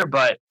older,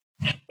 but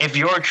if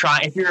you're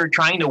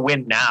trying to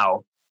win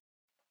now,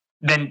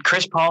 then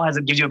Chris Paul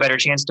gives you a better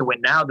chance to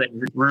win now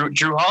than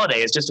Drew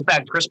Holiday. It's just a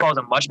fact. Chris Paul is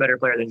a much better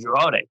player than Drew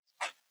Holiday.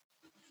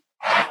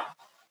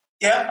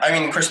 Yeah, I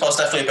mean, Chris Paul's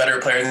definitely a better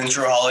player than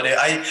Drew Holiday.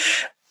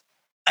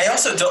 I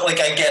also don't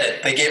I get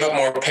it. They gave up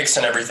more picks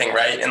and everything,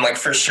 right? And like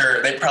for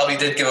sure, they probably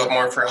did give up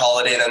more for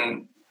Holiday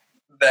than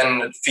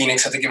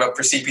Phoenix had to give up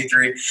for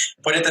CP3.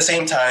 But at the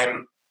same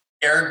time,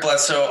 Eric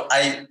Bledsoe,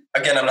 I'm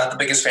not the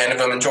biggest fan of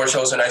him, and George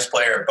Hill's a nice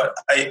player, but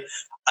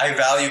I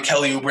value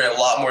Kelly Oubre a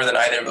lot more than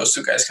either of those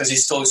two guys because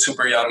he's still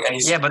super young and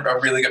he's a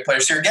really good player.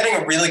 So you're getting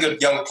a really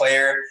good young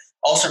player.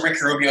 Also, Ricky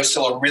Rubio is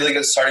still a really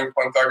good starting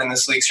point guard in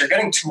this league. So you're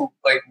getting two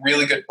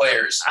really good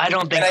players. I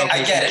don't think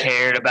I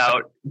cared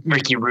about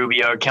Ricky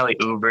Rubio or Kelly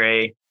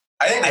Oubre.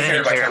 I think they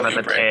cared about Kelly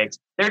Oubre. The picks.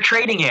 They're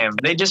trading him.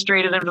 They just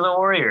traded him to the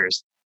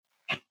Warriors.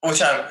 And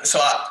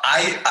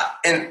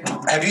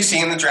have you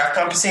seen the draft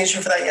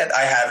compensation for that yet?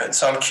 I haven't.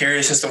 So I'm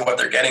curious as to what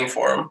they're getting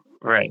for him.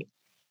 Right.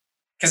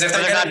 Because if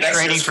they're not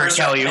trading for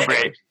Kelly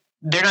Oubre,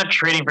 they're not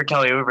trading for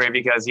Kelly Oubre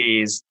because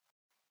he's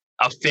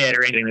a fit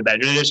or anything like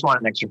that. They just want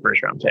an extra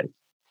first round pick.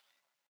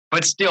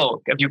 But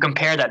still, if you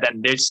compare that,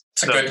 then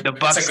the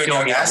Bucks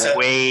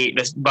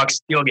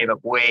still gave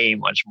up way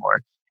much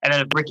more. And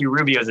then if Ricky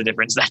Rubio is a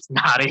difference,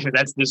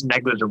 that's just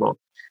negligible.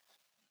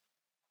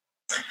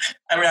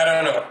 I mean, I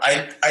don't know.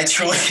 I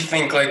truly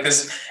think like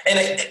this, and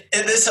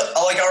this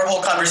like our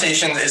whole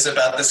conversation is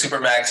about the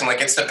Supermax, and like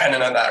it's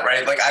dependent on that,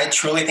 right? Like I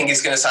truly think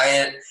he's going to sign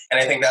it,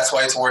 and I think that's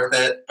why it's worth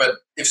it. But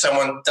if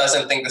someone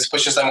doesn't think this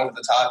pushes them over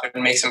the top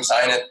and makes him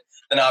sign it,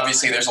 then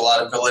obviously there's a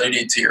lot of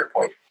validity to your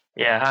point.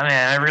 Yeah, I mean,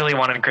 I really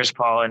wanted Chris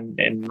Paul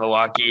in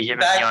Milwaukee.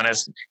 Him and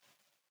Giannis.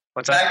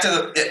 What's up? Back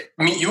to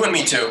you and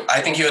me too.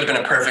 I think he would have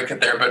been a perfect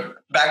fit there. But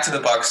back to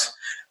the Bucks.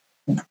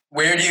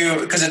 Where do you,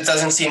 because it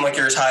doesn't seem like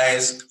you're as high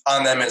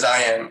on them as I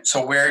am.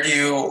 So where do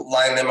you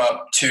line them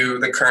up to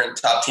the current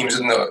top teams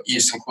in the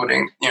East,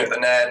 including the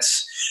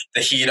Nets,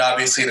 the Heat,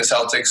 obviously the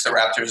Celtics, the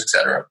Raptors,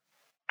 etc.?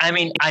 I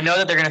mean, I know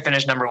that they're going to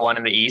finish number one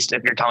in the East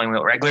if you're talking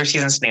about regular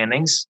season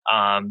standings.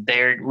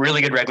 They're a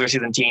really good regular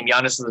season team.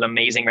 Giannis is an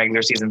amazing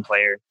regular season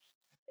player.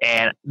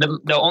 And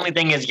the only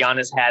thing is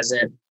Giannis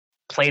hasn't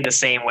played the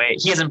same way.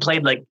 He hasn't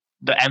played like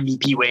the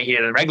MVP way he did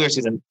in the regular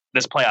season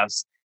this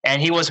playoffs. And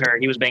he was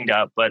hurt. He was banged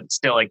up, but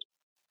still, like,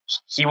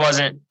 he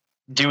wasn't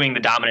doing the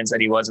dominance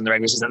that he was in the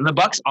regular season. And the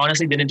Bucks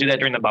honestly didn't do that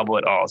during the bubble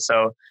at all.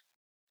 So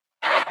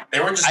they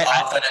were just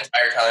off that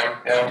entire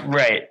time. Yeah.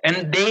 Right.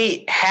 And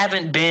they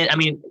haven't been, I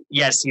mean,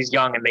 yes, he's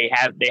young and they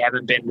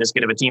haven't been this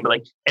good of a team, but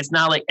like, it's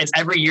not like it's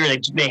every year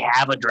they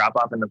have a drop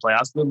off in the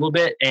playoffs a little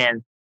bit.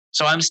 And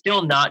so I'm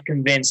still not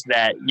convinced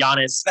that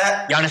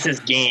Giannis's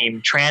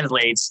game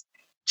translates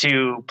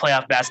to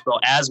playoff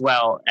basketball as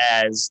well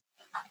as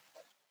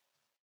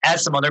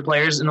some other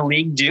players in the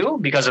league do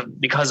because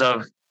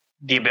of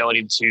the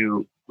ability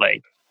to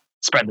like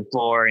spread the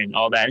floor and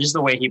all that. And just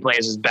the way he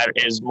plays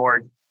is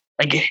more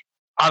like,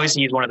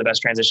 obviously he's one of the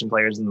best transition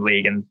players in the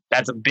league. And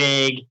that's a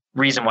big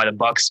reason why the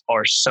Bucks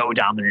are so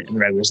dominant in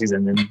the regular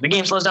season and the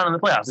game slows down in the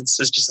playoffs. It's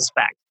just a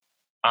fact.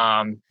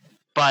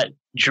 But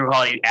Drew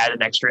Holiday add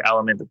an extra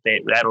element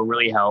that'll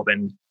really help.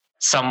 And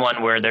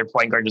someone where their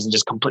point guard doesn't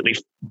just completely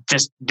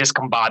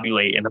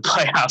discombobulate in the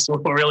playoffs will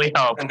really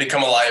help and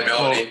become a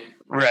liability.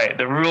 Right.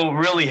 The rule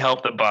really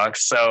helped the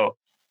Bucks. So,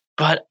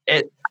 but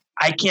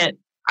I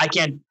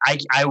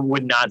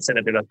would not say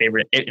that they're the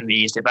favorite in the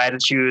East. If I had to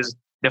choose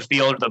the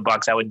field or the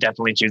Bucks, I would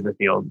definitely choose the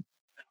field.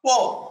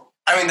 Well,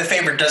 I mean, the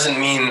favorite doesn't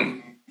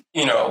mean,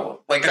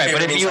 like the right,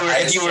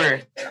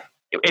 favorite but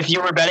if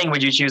you were betting,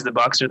 would you choose the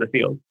Bucks or the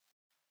field?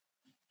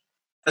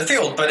 The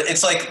field, but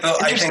it's like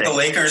I think the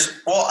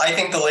Lakers. Well, I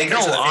think the Lakers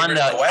are the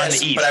favorites in the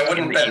West, but I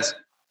wouldn't bet.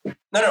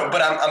 No,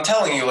 but I'm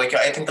telling you, like,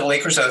 I think the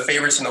Lakers are the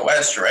favorites in the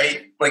West,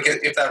 right? Like,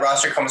 if that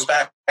roster comes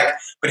back.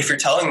 But if you're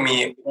telling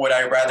me, would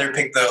I rather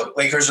pick the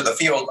Lakers or the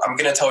field, I'm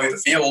going to tell you the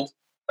field.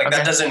 Like, okay.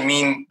 That doesn't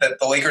mean that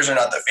the Lakers are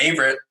not the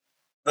favorite.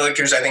 The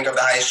Lakers, I think, have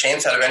the highest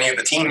chance out of any of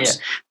the teams.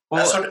 Yeah.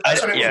 Well,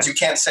 that's what it means. You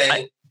can't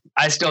say.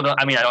 I still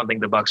don't. I mean, I don't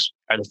think the Bucks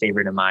are the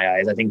favorite in my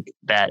eyes. I think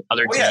that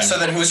other teams. Yeah. So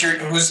then, who's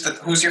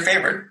your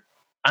favorite?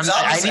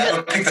 I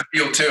would pick the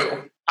field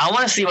too. I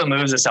want to see what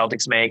moves the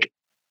Celtics make.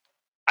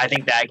 I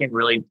think that can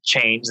really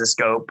change the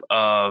scope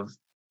of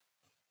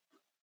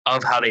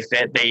how they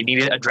fit. They need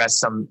to address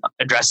some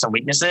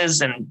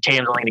weaknesses, and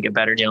Tatum's only going to get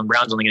better. Jaylen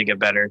Brown's only going to get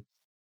better.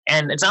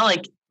 And it's not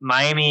like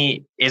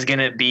Miami is going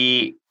to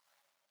be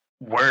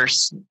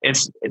worse.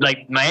 It's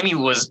like Miami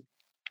was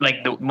like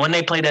when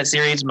they played that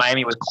series,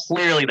 Miami was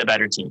clearly the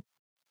better team.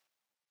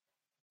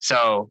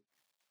 So,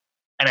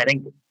 and I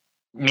think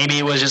maybe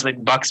it was just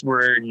like Bucks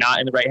were not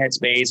in the right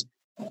headspace.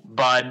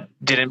 Bud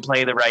didn't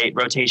play the right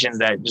rotations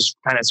that just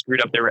kind of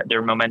screwed up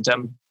their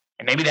momentum.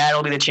 And maybe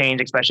that'll be the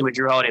change, especially with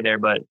Drew Holiday there.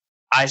 But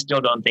I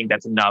still don't think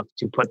that's enough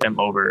to put them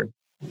over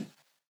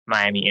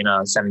Miami in a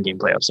 7-game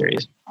playoff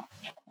series.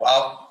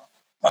 Wow.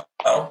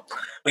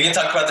 We can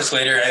talk about this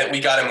later. We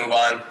got to move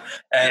on.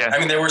 And I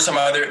mean, there were some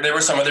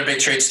other big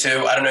trades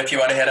too. I don't know if you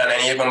want to hit on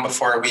any of them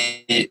before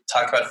we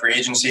talk about free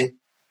agency.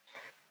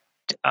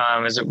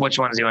 Which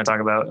ones do you want to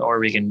talk about, or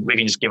we can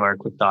just give our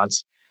quick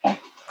thoughts? I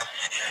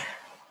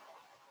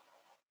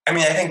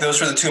mean, I think those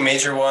were the two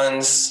major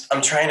ones.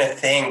 I'm trying to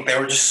think. There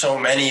were just so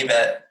many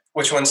that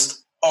which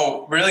ones.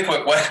 Oh, really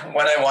quick.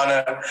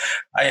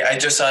 I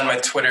just saw on my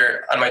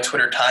Twitter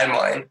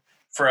timeline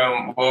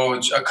from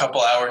Woj a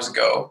couple hours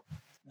ago.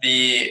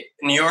 The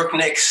New York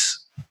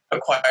Knicks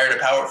acquired a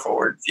power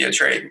forward via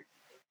trade,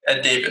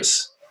 Ed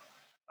Davis.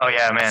 Oh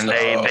yeah, man. So,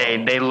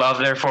 they love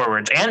their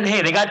forwards, and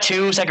hey, they got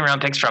 2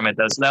 second-round picks from it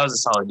though, so that was a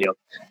solid deal.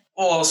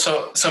 Well,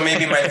 so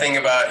maybe my thing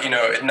about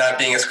it not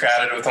being as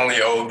crowded with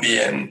only Obi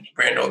and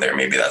Randall there,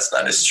 maybe that's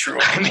not as true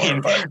anymore, I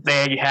mean, but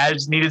they had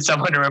needed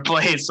someone to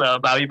replace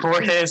Bobby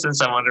Portis and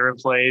someone to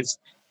replace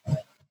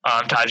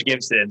Taj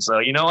Gibson. So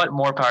you know what,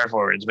 more power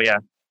forwards. But yeah,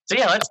 so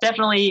yeah, do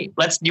you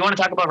want to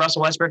talk about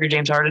Russell Westbrook or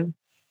James Harden?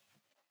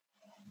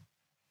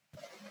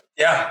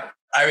 Yeah,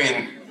 I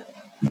mean,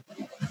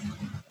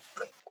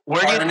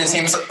 Harden it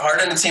seems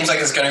like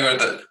it's going to go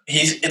to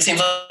it seems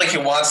like he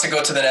wants to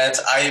go to the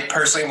Nets. I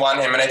personally want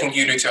him, and I think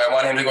you do too. I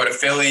want him to go to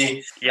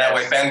Philly. Yeah, that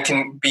way Ben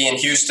can be in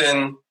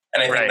Houston,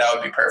 and I think that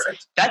would be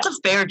perfect. That's a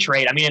fair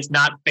trade. I mean, it's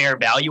not fair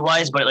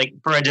value-wise, but like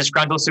for a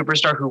disgruntled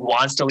superstar who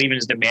wants to leave and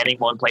is demanding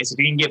one place, if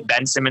you can get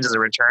Ben Simmons as a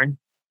return,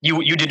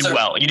 you did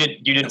well. You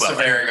did well. It's a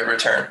very good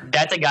return.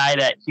 That's a guy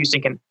that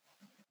Houston can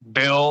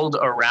build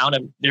around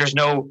him. There's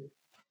no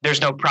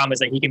promise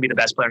that he can be the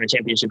best player on a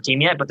championship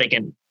team yet, but they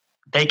can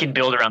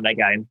build around that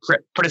guy and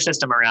put a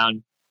system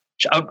around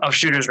of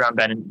shooters around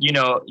Ben. And you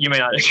may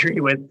not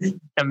agree with the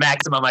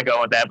maximum I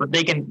go with that, but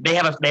they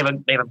have a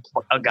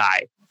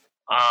guy.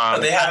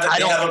 They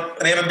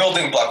have a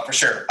building block for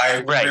sure. I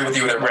agree with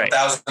you there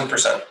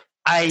 1,000%.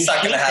 I hate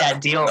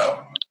that deal.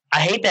 No.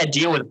 I hate that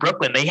deal with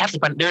Brooklyn. They have to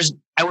find it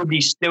would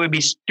be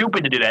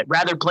stupid to do that.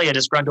 Rather play a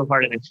disgruntled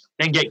Harden and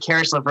then get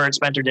Karis LeVert,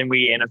 Spencer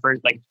Dinwiddie, and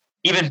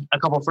even a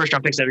couple first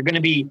round picks that are going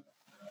to be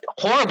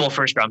horrible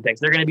first round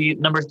picks. They're going to be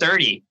number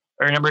 30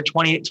 or number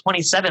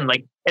 27.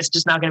 Like, it's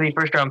just not going to be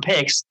first round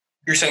picks.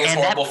 You're saying it's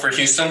horrible for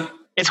Houston?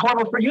 It's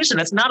horrible for Houston.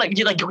 That's not like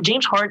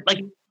James Harden.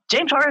 Like,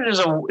 James Harden is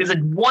a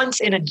once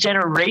in a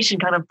generation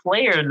kind of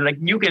player. Like,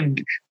 you can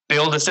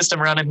build a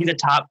system around him.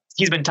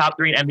 He's been top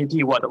 3 in MVP.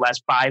 The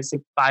last 4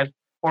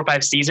 or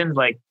 5 seasons.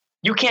 Like,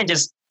 you can't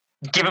just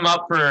give him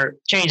up for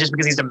change just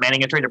because he's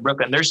demanding a trade to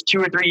Brooklyn. There's 2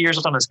 or 3 years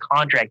left on his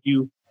contract.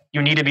 You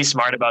need to be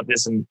smart about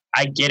this. And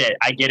I get it.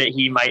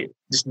 He might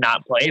just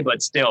not play,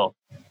 but still,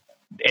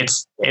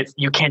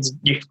 you can't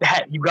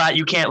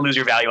lose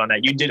your value on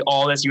that. You did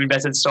all this. You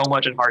invested so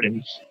much in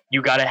Harden.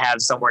 You got to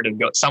have somewhere to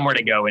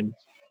go. And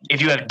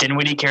if you have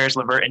Dinwiddie, Karis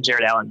LeVert, and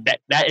Jared Allen,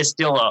 that's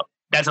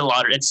a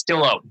lottery. It's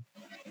still a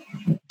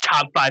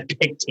top 5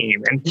 pick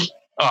team, and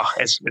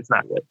it's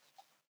not good.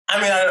 I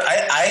mean,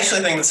 I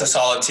actually think it's a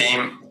solid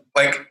team.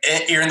 Like,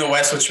 you're in the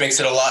West, which makes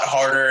it a lot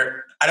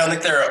harder. I don't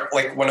think they're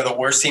like one of the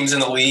worst teams in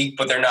the league,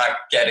 but they're not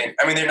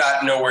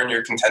nowhere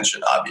near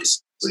contention,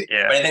 obviously.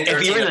 Yeah. But I think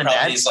they're the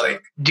Nets,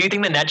 do you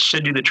think the Nets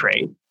should do the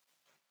trade?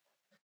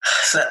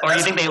 Or do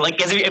you think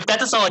if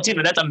that's a solid team,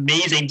 then that's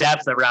amazing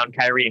depth around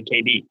Kyrie and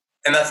KD.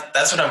 And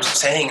that's what I'm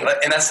saying.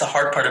 And that's the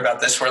hard part about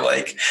this, where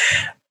I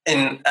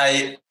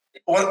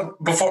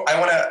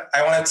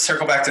want to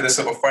circle back to this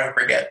before I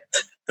forget.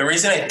 The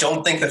reason I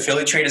don't think the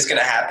Philly trade is going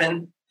to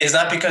happen is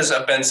not because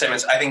of Ben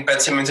Simmons. I think Ben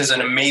Simmons is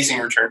an amazing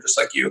return, just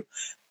like you.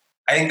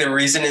 I think the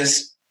reason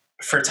is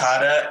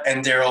Furtada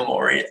and Daryl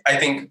Morey. I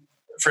think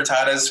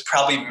Furtada's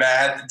probably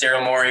mad that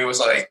Daryl Morey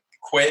was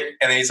quit,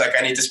 and then he's like,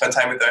 I need to spend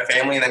time with my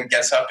family, and then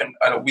gets up and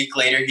a week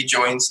later he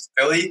joins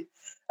Philly.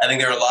 I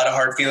think there are a lot of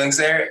hard feelings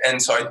there,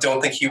 and so I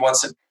don't think he wants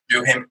to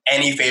do him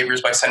any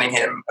favors by sending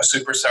him a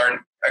superstar,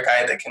 a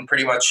guy that can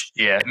pretty much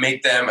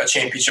make them a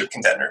championship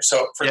contender.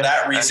 So for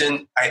that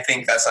reason, I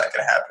think that's not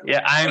going to happen.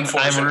 Yeah, I'm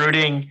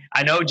rooting.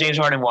 I know James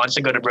Harden wants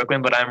to go to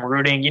Brooklyn, but I'm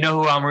rooting. You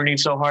know who I'm rooting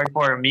so hard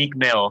for? Meek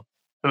Mill,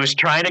 who's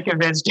trying to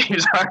convince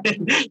James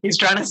Harden. He's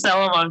trying to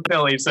sell him on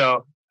Philly.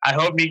 So I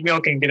hope Meek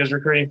Mill can get his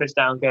recruiting pitch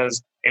down,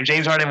 because if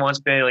James Harden wants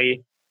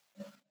Philly,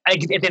 at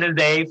the end of the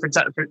day, it's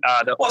not up to him.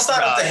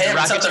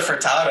 It's up to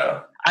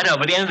Furtado. I know,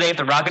 but at the end of the day, if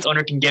the Rockets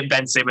owner can get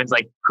Ben Simmons,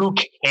 who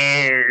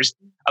cares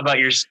about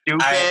your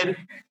stupid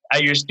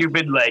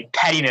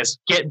pettiness?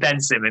 Get Ben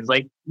Simmons.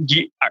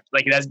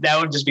 That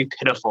would just be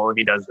pitiful if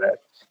he does that.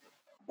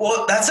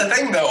 Well, that's the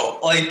thing, though.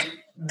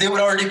 They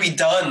would already be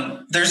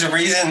done. There's a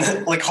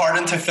reason,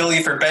 Harden to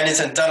Philly for Ben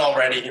isn't done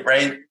already,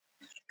 right?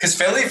 Because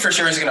Philly for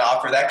sure is going to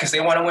offer that because they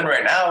want to win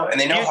right now, and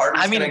they know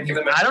Harden's going to give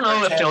them. I don't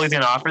know if Philly's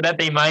going to offer that.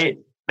 They might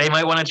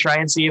want to try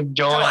and see if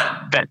Joel.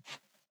 Ben.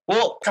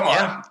 Well, come on.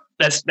 Yeah,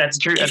 that's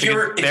true. That's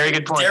a very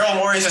good point. Daryl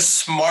Morey is a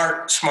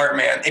smart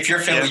man. If you're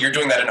Philly, you're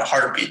doing that in a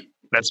heartbeat.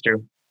 That's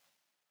true.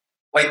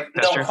 Like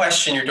no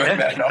question, you're doing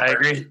that in a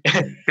heartbeat. I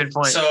agree. Good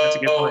point. So that's a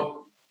good point.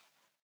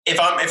 If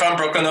I'm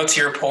Brooklyn, though,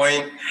 to your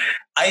point,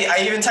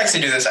 I even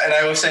texted you this, and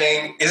I was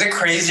saying, is it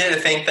crazy to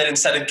think that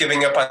instead of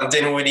giving up on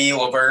Dinwiddie,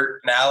 LeVert,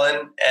 and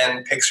Allen,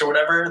 and picks or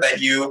whatever, that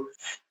you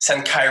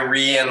send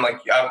Kyrie and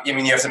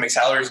you have to make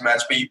salaries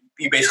match, but you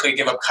basically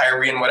give up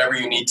Kyrie and whatever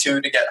you need to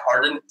get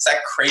Harden? Is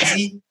that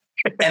crazy?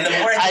 And the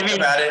more I think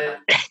about it,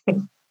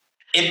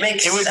 it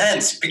makes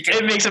sense.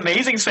 It makes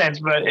amazing sense,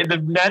 but the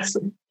Nets,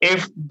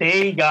 if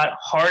they got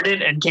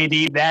Harden and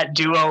KD, that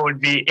duo would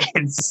be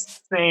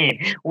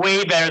insane.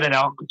 Way better than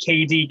a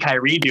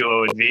KD-Kyrie duo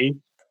would be.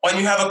 When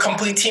you have a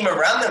complete team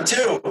around them,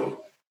 too.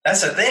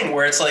 That's the thing,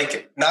 where it's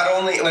like, not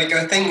only, like,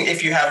 the thing,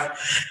 if you have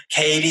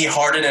KD,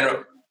 Harden,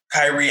 and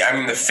Kyrie, I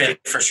mean, the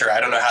fit, for sure.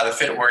 I don't know how the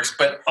fit works,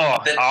 but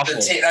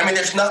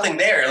there's nothing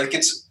there. Like,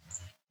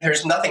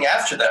 there's nothing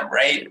after them,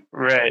 right?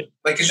 Right.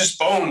 Like, it's just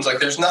bones. Like,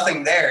 there's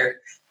nothing there.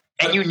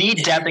 And you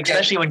need depth,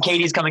 especially when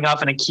KD's coming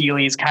off an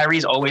Achilles.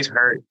 Kyrie's always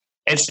hurt.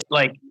 It's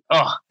like,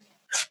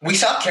 we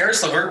saw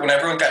Karis LeVert when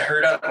everyone got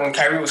hurt. When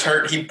Kyrie was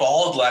hurt, he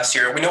balled last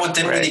year. We know what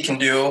Dinwiddie can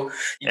do.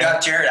 You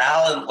got Jared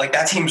Allen. Like,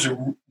 that team's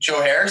 –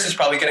 Joe Harris is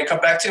probably going to come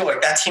back too.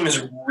 Like, that team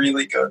is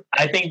really good.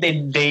 I think they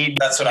would be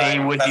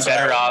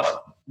better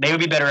off. They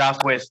would be better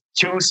off with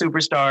two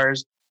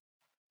superstars.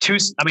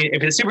 If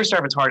it's a superstar,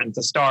 if it's Harden, it's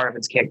a star if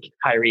it's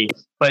Kyrie.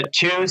 But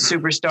two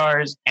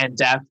superstars and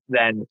depth,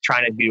 then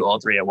trying to do all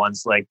three at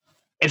once. Like,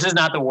 this is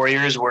not the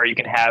Warriors where you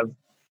can have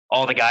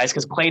all the guys,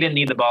 because Klay didn't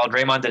need the ball,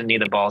 Draymond didn't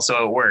need the ball,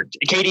 so it worked.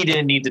 KD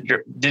didn't need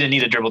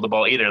to dribble the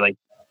ball either. Like,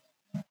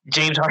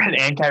 James Harden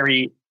and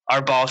Kyrie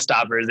are ball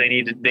stoppers. They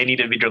need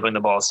to be dribbling the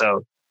ball.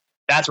 So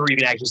that's where you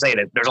can actually say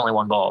that there's only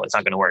one ball. It's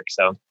not going to work.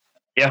 So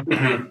yeah,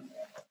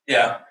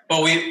 yeah.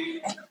 But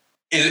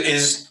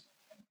is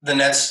the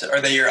Nets,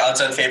 are they your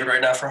odds-on favorite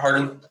right now for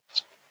Harden?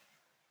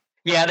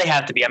 Yeah, they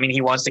have to be. I mean,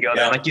 he wants to go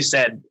there. Like you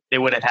said, it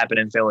would have happened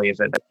in Philly if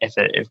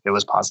it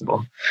was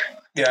possible.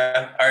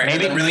 Yeah. All right.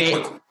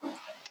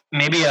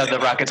 Maybe the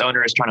Rockets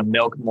owner is trying to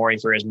milk Morey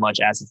for as much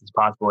assets as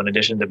possible in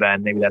addition to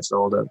Ben. Maybe that's the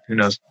holdup. Who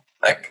knows?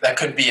 That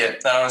could be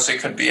it. That honestly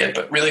could be it.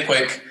 But really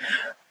quick,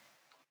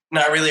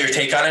 not really your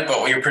take on it,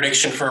 but your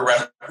prediction for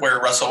where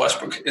Russell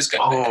Westbrook is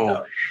going to end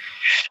up.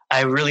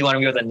 I really want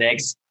to go to the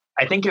Knicks.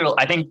 I think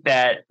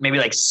that maybe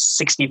like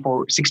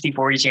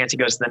 60-40 chance he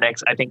goes to the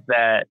Knicks. I think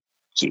that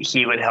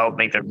he would help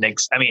make the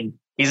Knicks. I mean,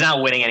 he's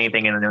not winning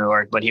anything in New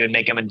York, but he would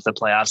make them into the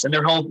playoffs. And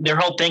their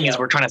whole thing is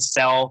we're trying to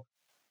sell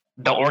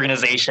the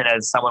organization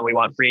as someone we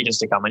want free agents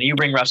to come. And you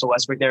bring Russell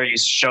Westbrook there, you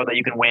show that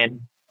you can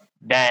win,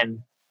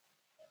 then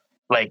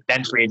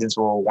free agents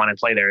will want to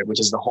play there, which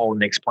is the whole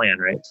Knicks plan,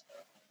 right?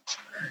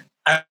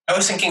 I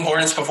was thinking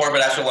Hornets before,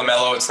 but after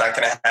LaMelo, it's not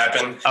going to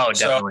happen. Oh,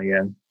 definitely,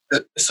 yeah.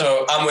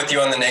 So I'm with you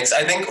on the Knicks.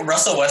 I think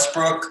Russell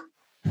Westbrook,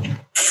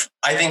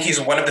 I think he's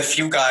one of the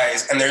few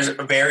guys, and there's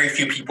very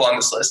few people on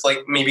this list, like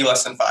maybe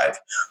less than 5,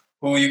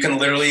 who you can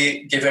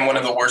literally give him one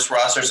of the worst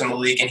rosters in the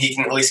league, and he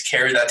can at least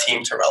carry that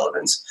team to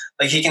relevance.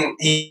 Like, he can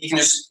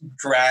just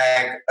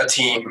drag a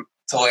team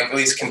to like at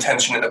least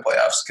contention in the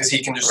playoffs, because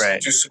he can just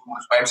do so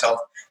much by himself.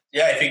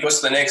 Yeah, if he goes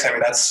to the Knicks, I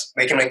mean,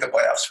 they can make the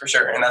playoffs for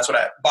sure. And that's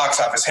what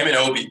box office, him and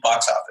Obi,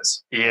 box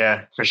office.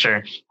 Yeah, for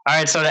sure. All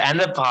right, so to end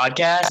the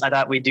podcast, I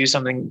thought we'd do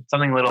something a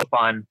little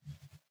fun.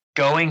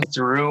 Going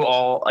through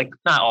all, like,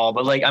 not all,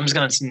 but like, I'm just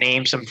going to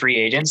name some free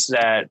agents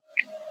that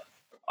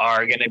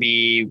are going to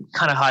be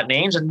kind of hot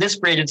names. And this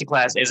free agency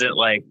class isn't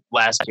like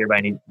last year by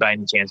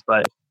any chance,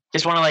 but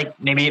just want to like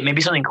maybe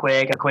something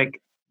quick,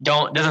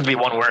 doesn't have to be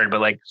one word,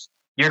 but like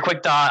your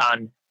quick thought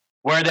on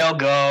where they'll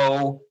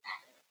go,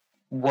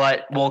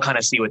 what we'll kind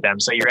of see with them.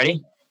 So you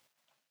ready?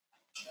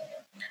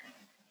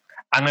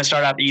 I'm going to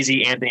start off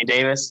easy. Anthony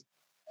Davis.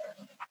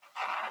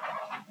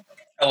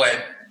 LA.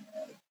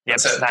 Yep,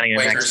 signing a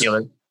max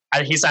deal.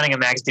 He's signing a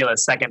max deal the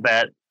second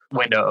that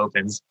window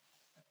opens.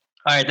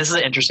 All right, this is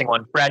an interesting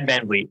one. Fred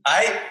VanVleet.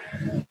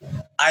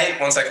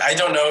 One sec. I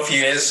don't know if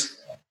he is.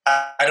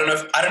 I don't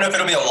know if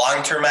it'll be a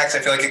long-term max. I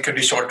feel like it could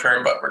be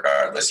short-term, but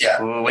regardless,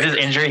 yeah. Ooh, with his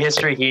injury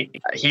history,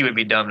 he would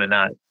be dumb to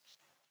not.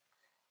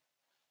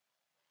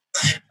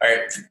 All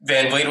right,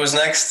 VanVleet was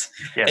next.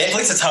 Yes.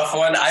 VanVleet's a tough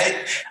one.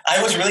 I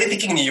was really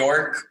thinking New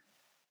York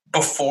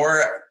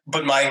before,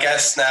 but my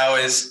guess now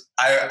is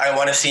I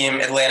want to see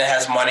him. Atlanta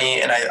has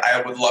money, and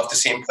I would love to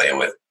see him play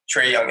with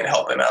Trae Young and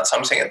help him out. So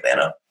I'm saying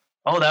Atlanta.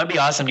 Oh, that would be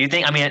awesome. Do you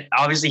think? I mean,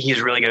 obviously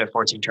he's really good at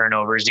forcing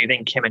turnovers. Do you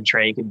think him and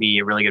Trae could be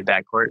a really good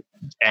backcourt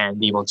and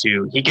be able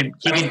to? He could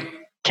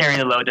carry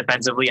the load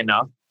defensively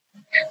enough.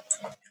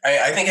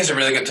 I think he's a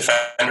really good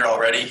defender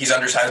already. He's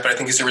undersized, but I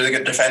think he's a really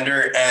good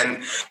defender.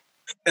 And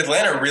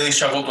Atlanta really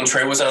struggled when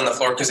Trae wasn't on the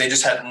floor because they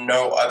just had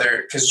no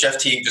other. Because Jeff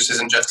Teague just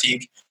isn't Jeff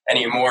Teague,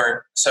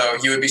 anymore. So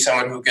he would be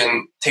someone who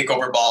can take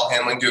over ball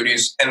handling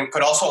duties and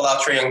could also allow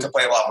Trae Young to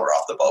play a lot more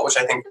off the ball, which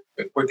I think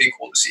would be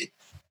cool to see.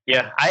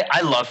 Yeah,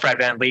 I love Fred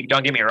VanVleet.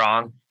 Don't get me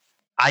wrong.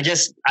 I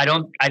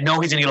know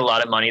he's going to get a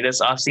lot of money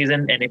this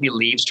offseason. And if he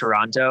leaves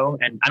Toronto,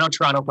 and I know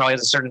Toronto probably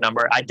has a certain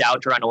number, I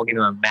doubt Toronto will give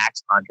him a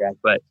max contract.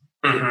 But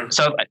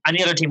so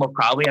any other team will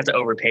probably have to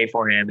overpay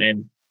for him.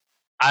 And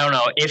I don't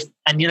know if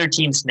any other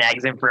team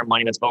snags him for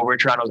money that's over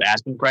Toronto's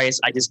asking price.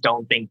 I just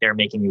don't think they're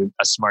making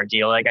a smart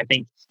deal. Like, I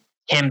think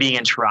him being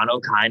in Toronto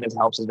kind of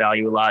helps his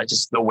value a lot.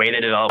 Just the way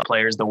they develop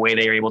players, the way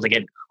they are able to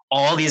get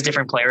all these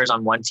different players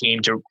on one team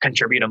to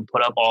contribute and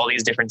put up all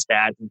these different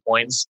stats and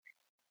points.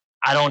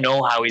 I don't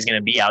know how he's going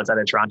to be outside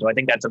of Toronto. I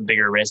think that's a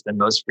bigger risk than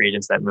most free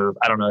agents that move.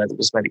 I don't know. That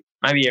just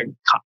might be an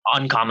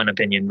uncommon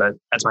opinion, but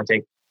that's my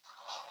take.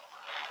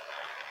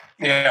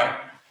 Yeah.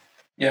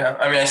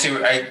 I mean,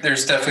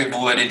 there's definitely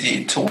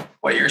validity to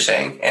what you're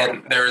saying,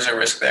 and there is a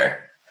risk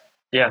there.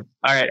 Yeah.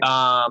 All right.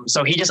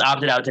 So he just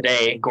opted out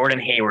today. Gordon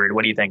Hayward.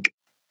 What do you think?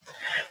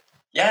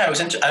 Yeah,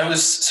 I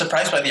was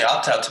surprised by the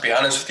opt out, to be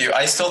honest with you.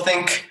 I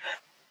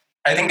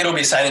think it'll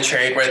be sign and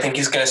trade, where I think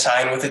he's going to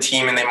sign with a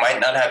team and they might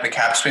not have the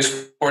cap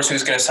space for, so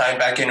he's going to sign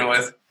back in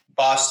with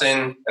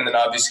Boston, and then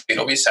obviously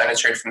it'll be sign and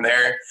trade from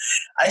there.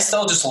 I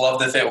still just love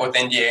the fit with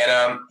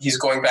Indiana. He's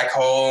going back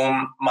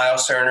home.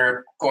 Miles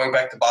Turner going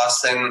back to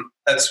Boston.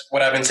 That's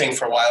what I've been saying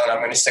for a while, and I'm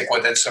going to stick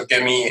with it. So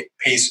give me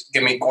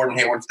Gordon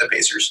Hayward to the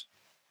Pacers.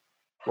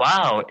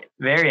 Wow,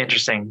 very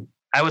interesting.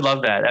 I would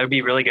love that. That would be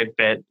a really good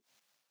fit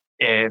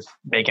if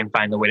they can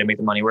find a way to make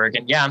the money work.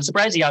 And yeah, I'm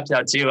surprised he opted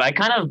out too. I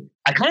kind of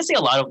see a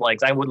lot of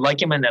likes. I would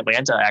like him in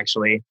Atlanta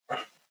actually,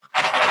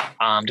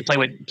 to play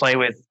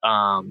with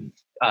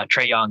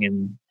Trae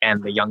Young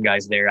and the young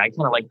guys there. I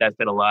kind of like that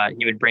fit a lot.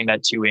 He would bring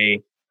that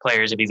two-way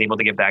players if he's able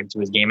to get back to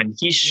his game. And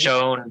he's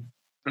shown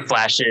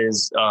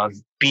flashes of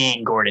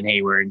being Gordon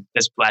Hayward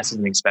this last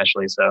season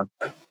especially. So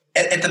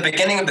at the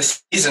beginning of the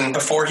season,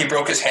 before he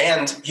broke his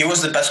hand, he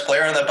was the best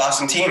player on that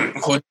Boston team,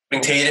 including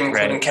Tatum,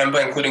 including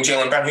Kemba, including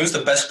Jaylen Brown. He was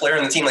the best player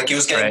on the team. Like, he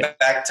was getting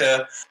back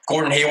to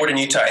Gordon Hayward in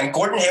Utah. And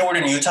Gordon Hayward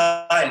in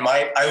Utah, I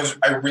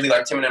really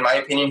liked him. And in my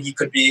opinion, he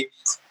could be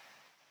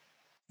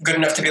good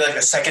enough to be like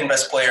the second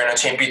best player on a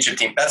championship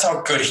team. That's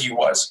how good he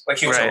was. Like,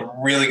 he was a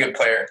really good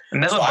player.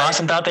 And that's what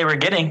Boston thought they were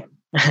getting.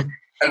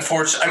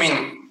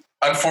 Unfortunately,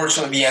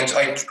 the end,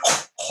 like,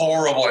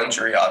 horrible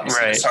injury,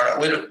 obviously. It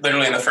started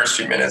literally in the first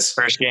few minutes.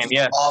 First game,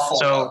 yeah. Awful.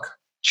 So luck.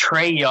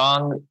 Trae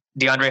Young,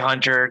 DeAndre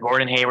Hunter,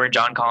 Gordon Hayward,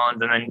 John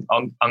Collins, and then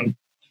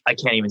I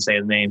can't even say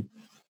his name.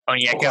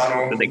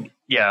 Onyeka.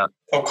 Yeah.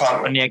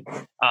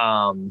 Onyeka.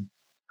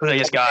 Who they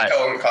just got.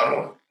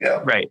 O'Connell. Yeah.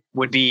 Right.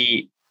 Would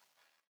be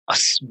a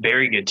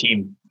very good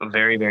team. A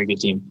very, very good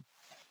team.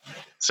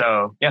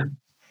 So, yeah.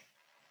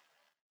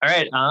 All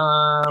right.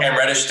 And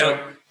Reddish, too.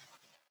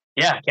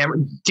 Yeah,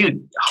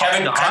 dude.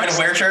 Kevin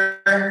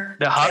Huerter.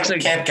 The Hawks,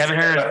 Kevin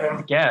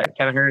Huerter. Yeah,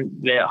 Kevin Huerter.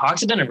 The Hawks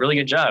have done a really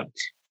good job.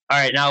 All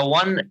right, now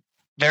one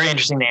very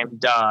interesting name,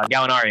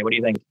 Gallinari. What do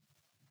you think?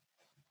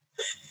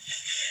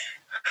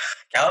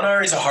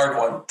 Gallinari is a hard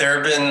one. There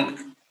have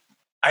been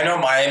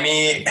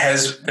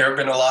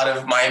a lot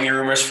of Miami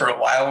rumors for a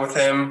while with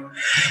him.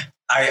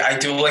 I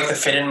do like the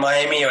fit in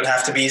Miami. It would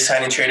have to be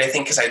sign and trade, I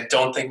think, because I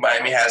don't think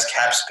Miami has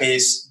cap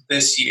space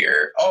this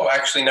year. Oh,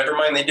 actually, never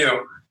mind, they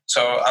do.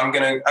 So I'm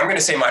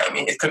gonna say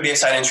Miami. It could be a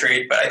sign and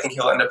trade, but I think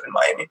he'll end up in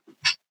Miami.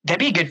 That'd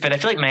be a good fit. I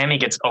feel like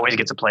Miami always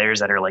gets the players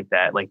that are like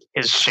that, like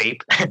his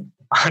shape,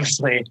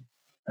 honestly.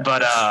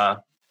 But I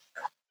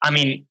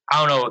mean,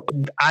 I don't know.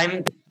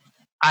 I'm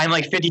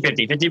like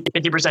 50-50.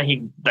 50%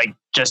 he like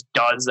just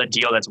does a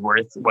deal that's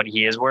worth what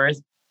he is worth,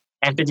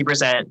 and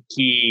 50%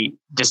 he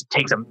just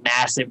takes a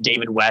massive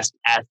David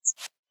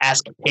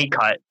West-esque pay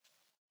cut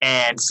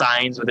and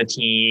signs with a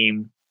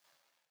team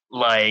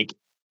like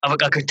of a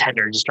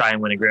contender, just try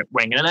and win a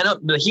ring. And I know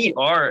the Heat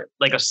are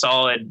like a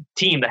solid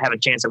team that have a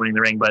chance of winning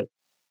the ring, but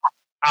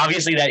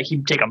obviously that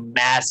he'd take a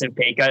massive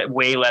pay cut,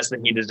 way less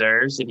than he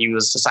deserves if he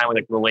was to sign with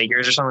like the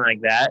Lakers or something like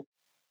that.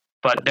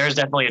 But there's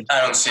definitely I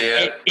don't see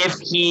it.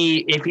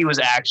 If he was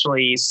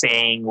actually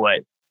saying what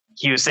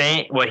he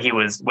said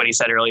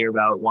earlier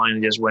about wanting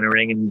to just win a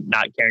ring and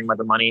not caring about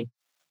the money.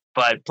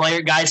 But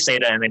guys say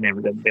that and they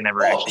never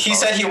actually. He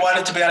said he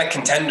wanted to be on a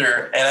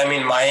contender, and I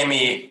mean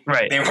Miami.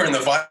 Right. They were in the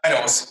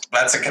finals.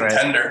 That's a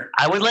contender.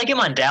 I would like him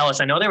on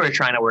Dallas. I know they were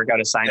trying to work out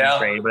a sign and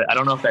trade, but I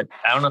don't know if that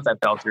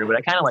fell through. But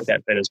I kind of like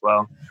that fit as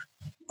well.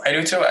 I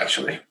do too,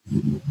 actually.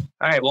 All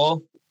right.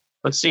 Well,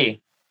 let's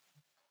see.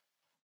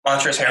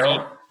 Montrezl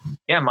Harrell.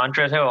 Yeah,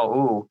 Montrezl Harrell.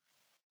 Ooh.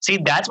 See,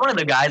 that's one of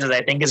the guys that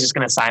I think is just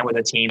going to sign with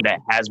a team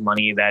that has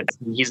money. That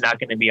he's not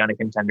going to be on a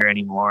contender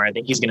anymore. I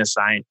think he's going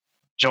to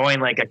join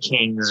like a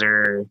Kings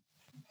or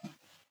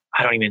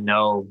I don't even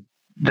know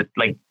no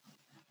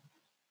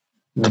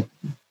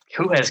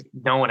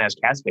one has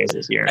cap space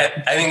this year.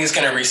 I think he's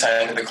going to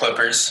re-sign to the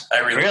Clippers. I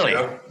really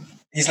do.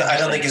 I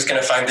don't think he's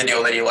going to find the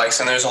deal that he likes,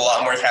 and there's a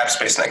lot more cap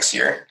space next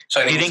year.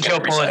 So I think. Do you think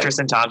he'll pull a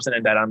Tristan Thompson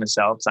and bet on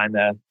himself, sign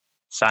that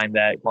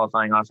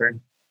qualifying offer?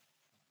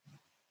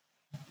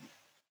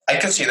 I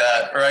could see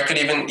that, or I could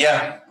even,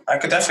 I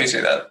could definitely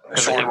see that.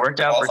 Because it worked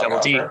out for Double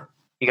T.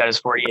 He got his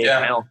 48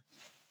 mil.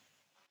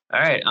 All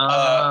right.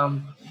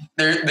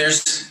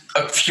 There's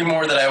a few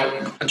more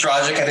that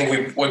Dragic, I think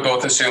we would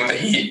both assume that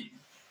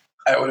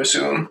I would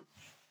assume.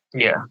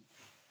 Yeah.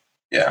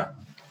 Yeah.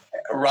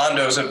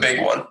 Rondo's a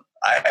big one.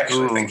 I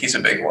actually think he's a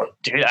big one.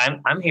 Dude,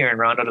 I'm hearing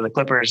Rondo to the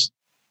Clippers.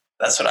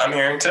 That's what I'm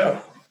hearing too.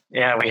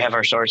 Yeah, we have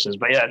our sources.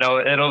 But yeah, no,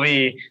 it'll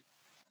be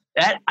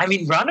that. I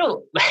mean,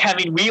 Rondo,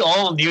 we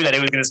all knew that he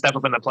was going to step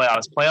up in the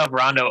playoffs. Playoff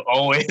Rondo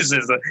always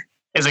is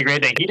a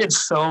great thing. He did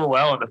so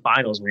well in the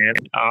finals, man.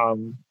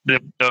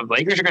 The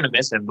Lakers are going to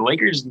miss him. The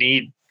Lakers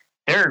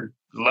they're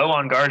low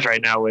on guards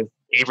right now with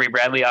Avery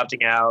Bradley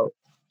opting out,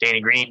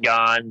 Danny Green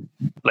gone.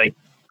 Like,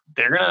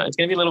 it's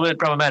gonna be a little bit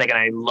problematic, and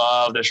I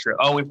love the Schroeder.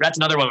 Oh, that's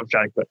another one we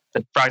forgot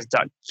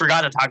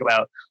to talk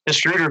about. The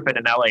Schroeder fit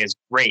in LA is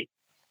great,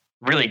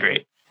 really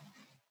great.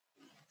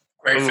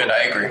 Great fit,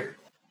 I agree.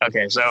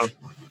 Okay, so,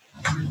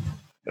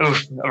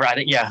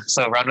 right, yeah.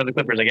 So round of the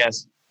Clippers, I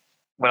guess.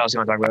 What else do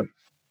you want to talk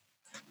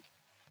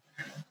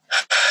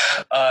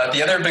about?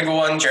 The other big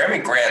one, Jeremy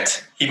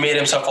Grant. He made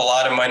himself a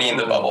lot of money in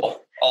the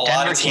bubble. A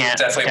lot of teams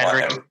definitely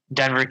want him.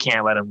 Denver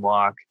can't let him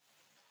walk.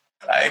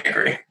 I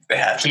agree. They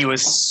have to. He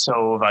was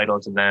so vital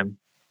to them.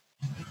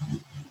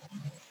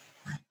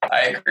 I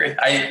agree.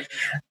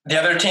 The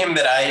other team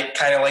that I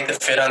kind of like to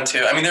fit on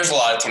too. I mean, there's a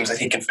lot of teams that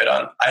he can fit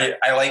on.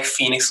 I like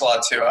Phoenix a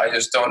lot too. I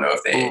just don't know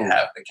if they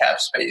have the cap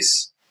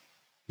space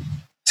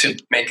to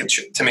make a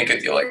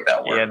deal like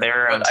that work.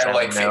 Yeah, I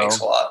like Phoenix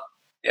a lot.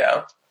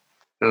 Yeah.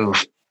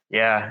 Oof.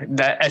 Yeah.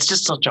 It's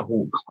just such a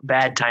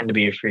bad time to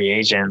be a free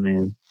agent,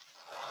 man.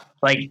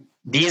 Like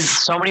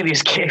so many of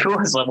these kids.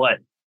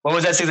 What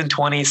was that season?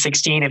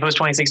 2016. If it was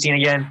 2016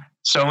 again,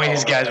 so many of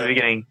these guys would be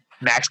getting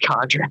max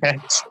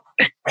contracts.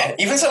 Man,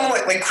 even someone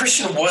like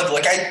Christian Wood,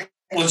 like I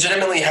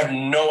legitimately have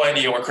no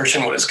idea where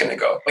Christian Wood is going to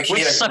go. Like he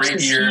had a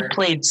great year. He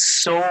played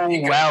so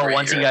well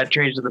once he got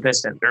traded to the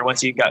Pistons, or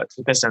once he got to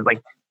the Pistons, like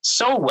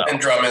so well. And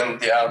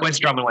Drummond, yeah. Once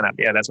Drummond went up,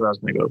 yeah, that's what I was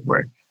going to go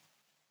for.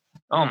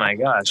 Oh my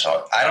gosh.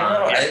 So, I don't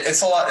know. Yeah.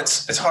 It's a lot.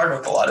 It's hard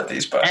with a lot of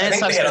these, but I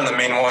think they hit on the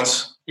main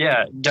ones.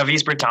 Yeah,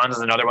 Davis Bertans is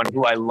another one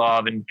who I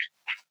love, and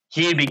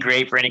he'd be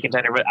great for any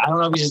contender, but I don't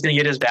know if he's just going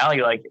to get his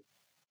value.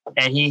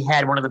 And he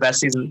had one of the best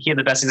seasons. He had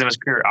the best season of his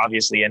career,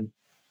 obviously, and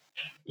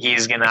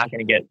he's not going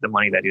to get the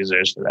money that he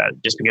deserves for that.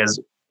 Just because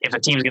if a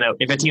team's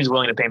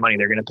willing to pay money,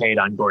 they're going to pay it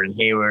on Gordon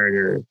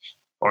Hayward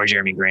or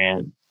Jeremy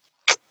Grant.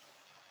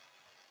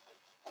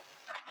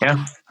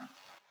 Yeah,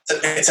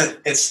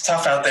 it's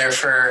tough out there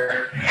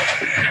for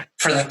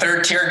the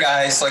third tier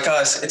guys like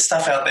us. It's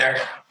tough out there.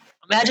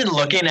 Imagine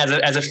looking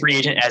as a free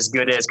agent as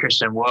good as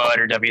Christian Wood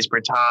or Davis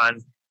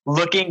Bertans.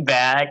 Looking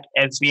back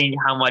and seeing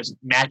how much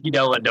Matthew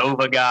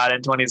Dellavedova got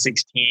in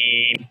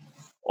 2016,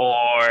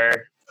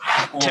 or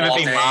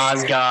Timothy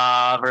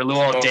Mozgov or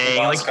Luol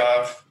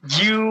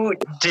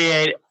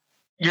Deng,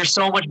 you're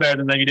so much better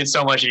than them. You did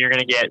so much, and you're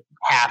going to get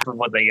half of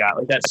what they got.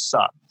 Like that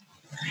sucks.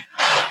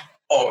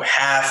 Oh,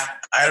 half?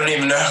 I don't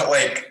even know.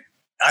 Like,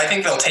 I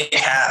think they'll take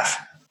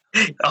half.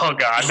 Oh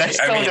God, that's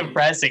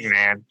depressing,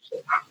 man.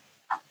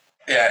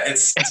 Yeah,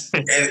 it's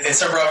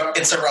a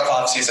rough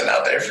off season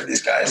out there for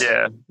these guys.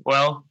 Yeah.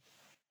 Well,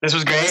 this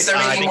was great. They're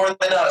making more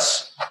than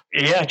us.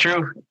 Yeah,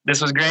 true.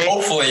 This was great.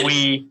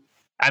 Hopefully,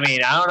 I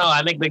don't know.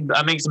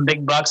 I make some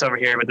big bucks over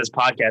here with this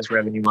podcast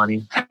revenue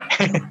money.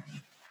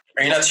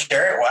 Are you not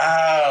sure?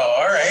 Wow.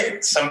 All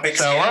right. Some big.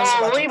 So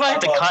we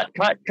might have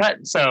to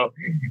cut. So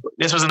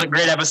this was a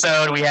great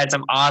episode. We had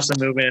some awesome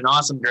movement and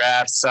awesome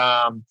drafts.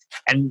 And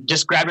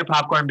just grab your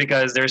popcorn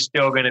because there's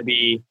still going to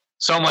be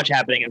so much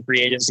happening in free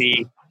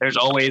agency. There's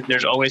always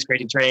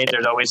crazy trades.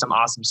 There's always some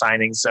awesome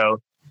signings.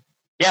 So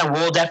yeah,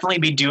 we'll definitely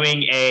be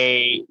doing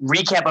a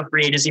recap of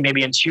free agency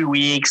maybe in 2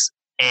 weeks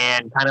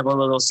and kind of a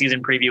little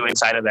season preview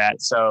inside of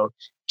that. So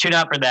tune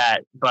out for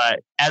that.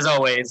 But as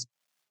always,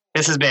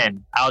 this has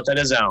been Outside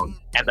the Zone,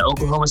 and the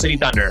Oklahoma City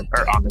Thunder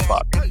are on the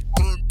clock.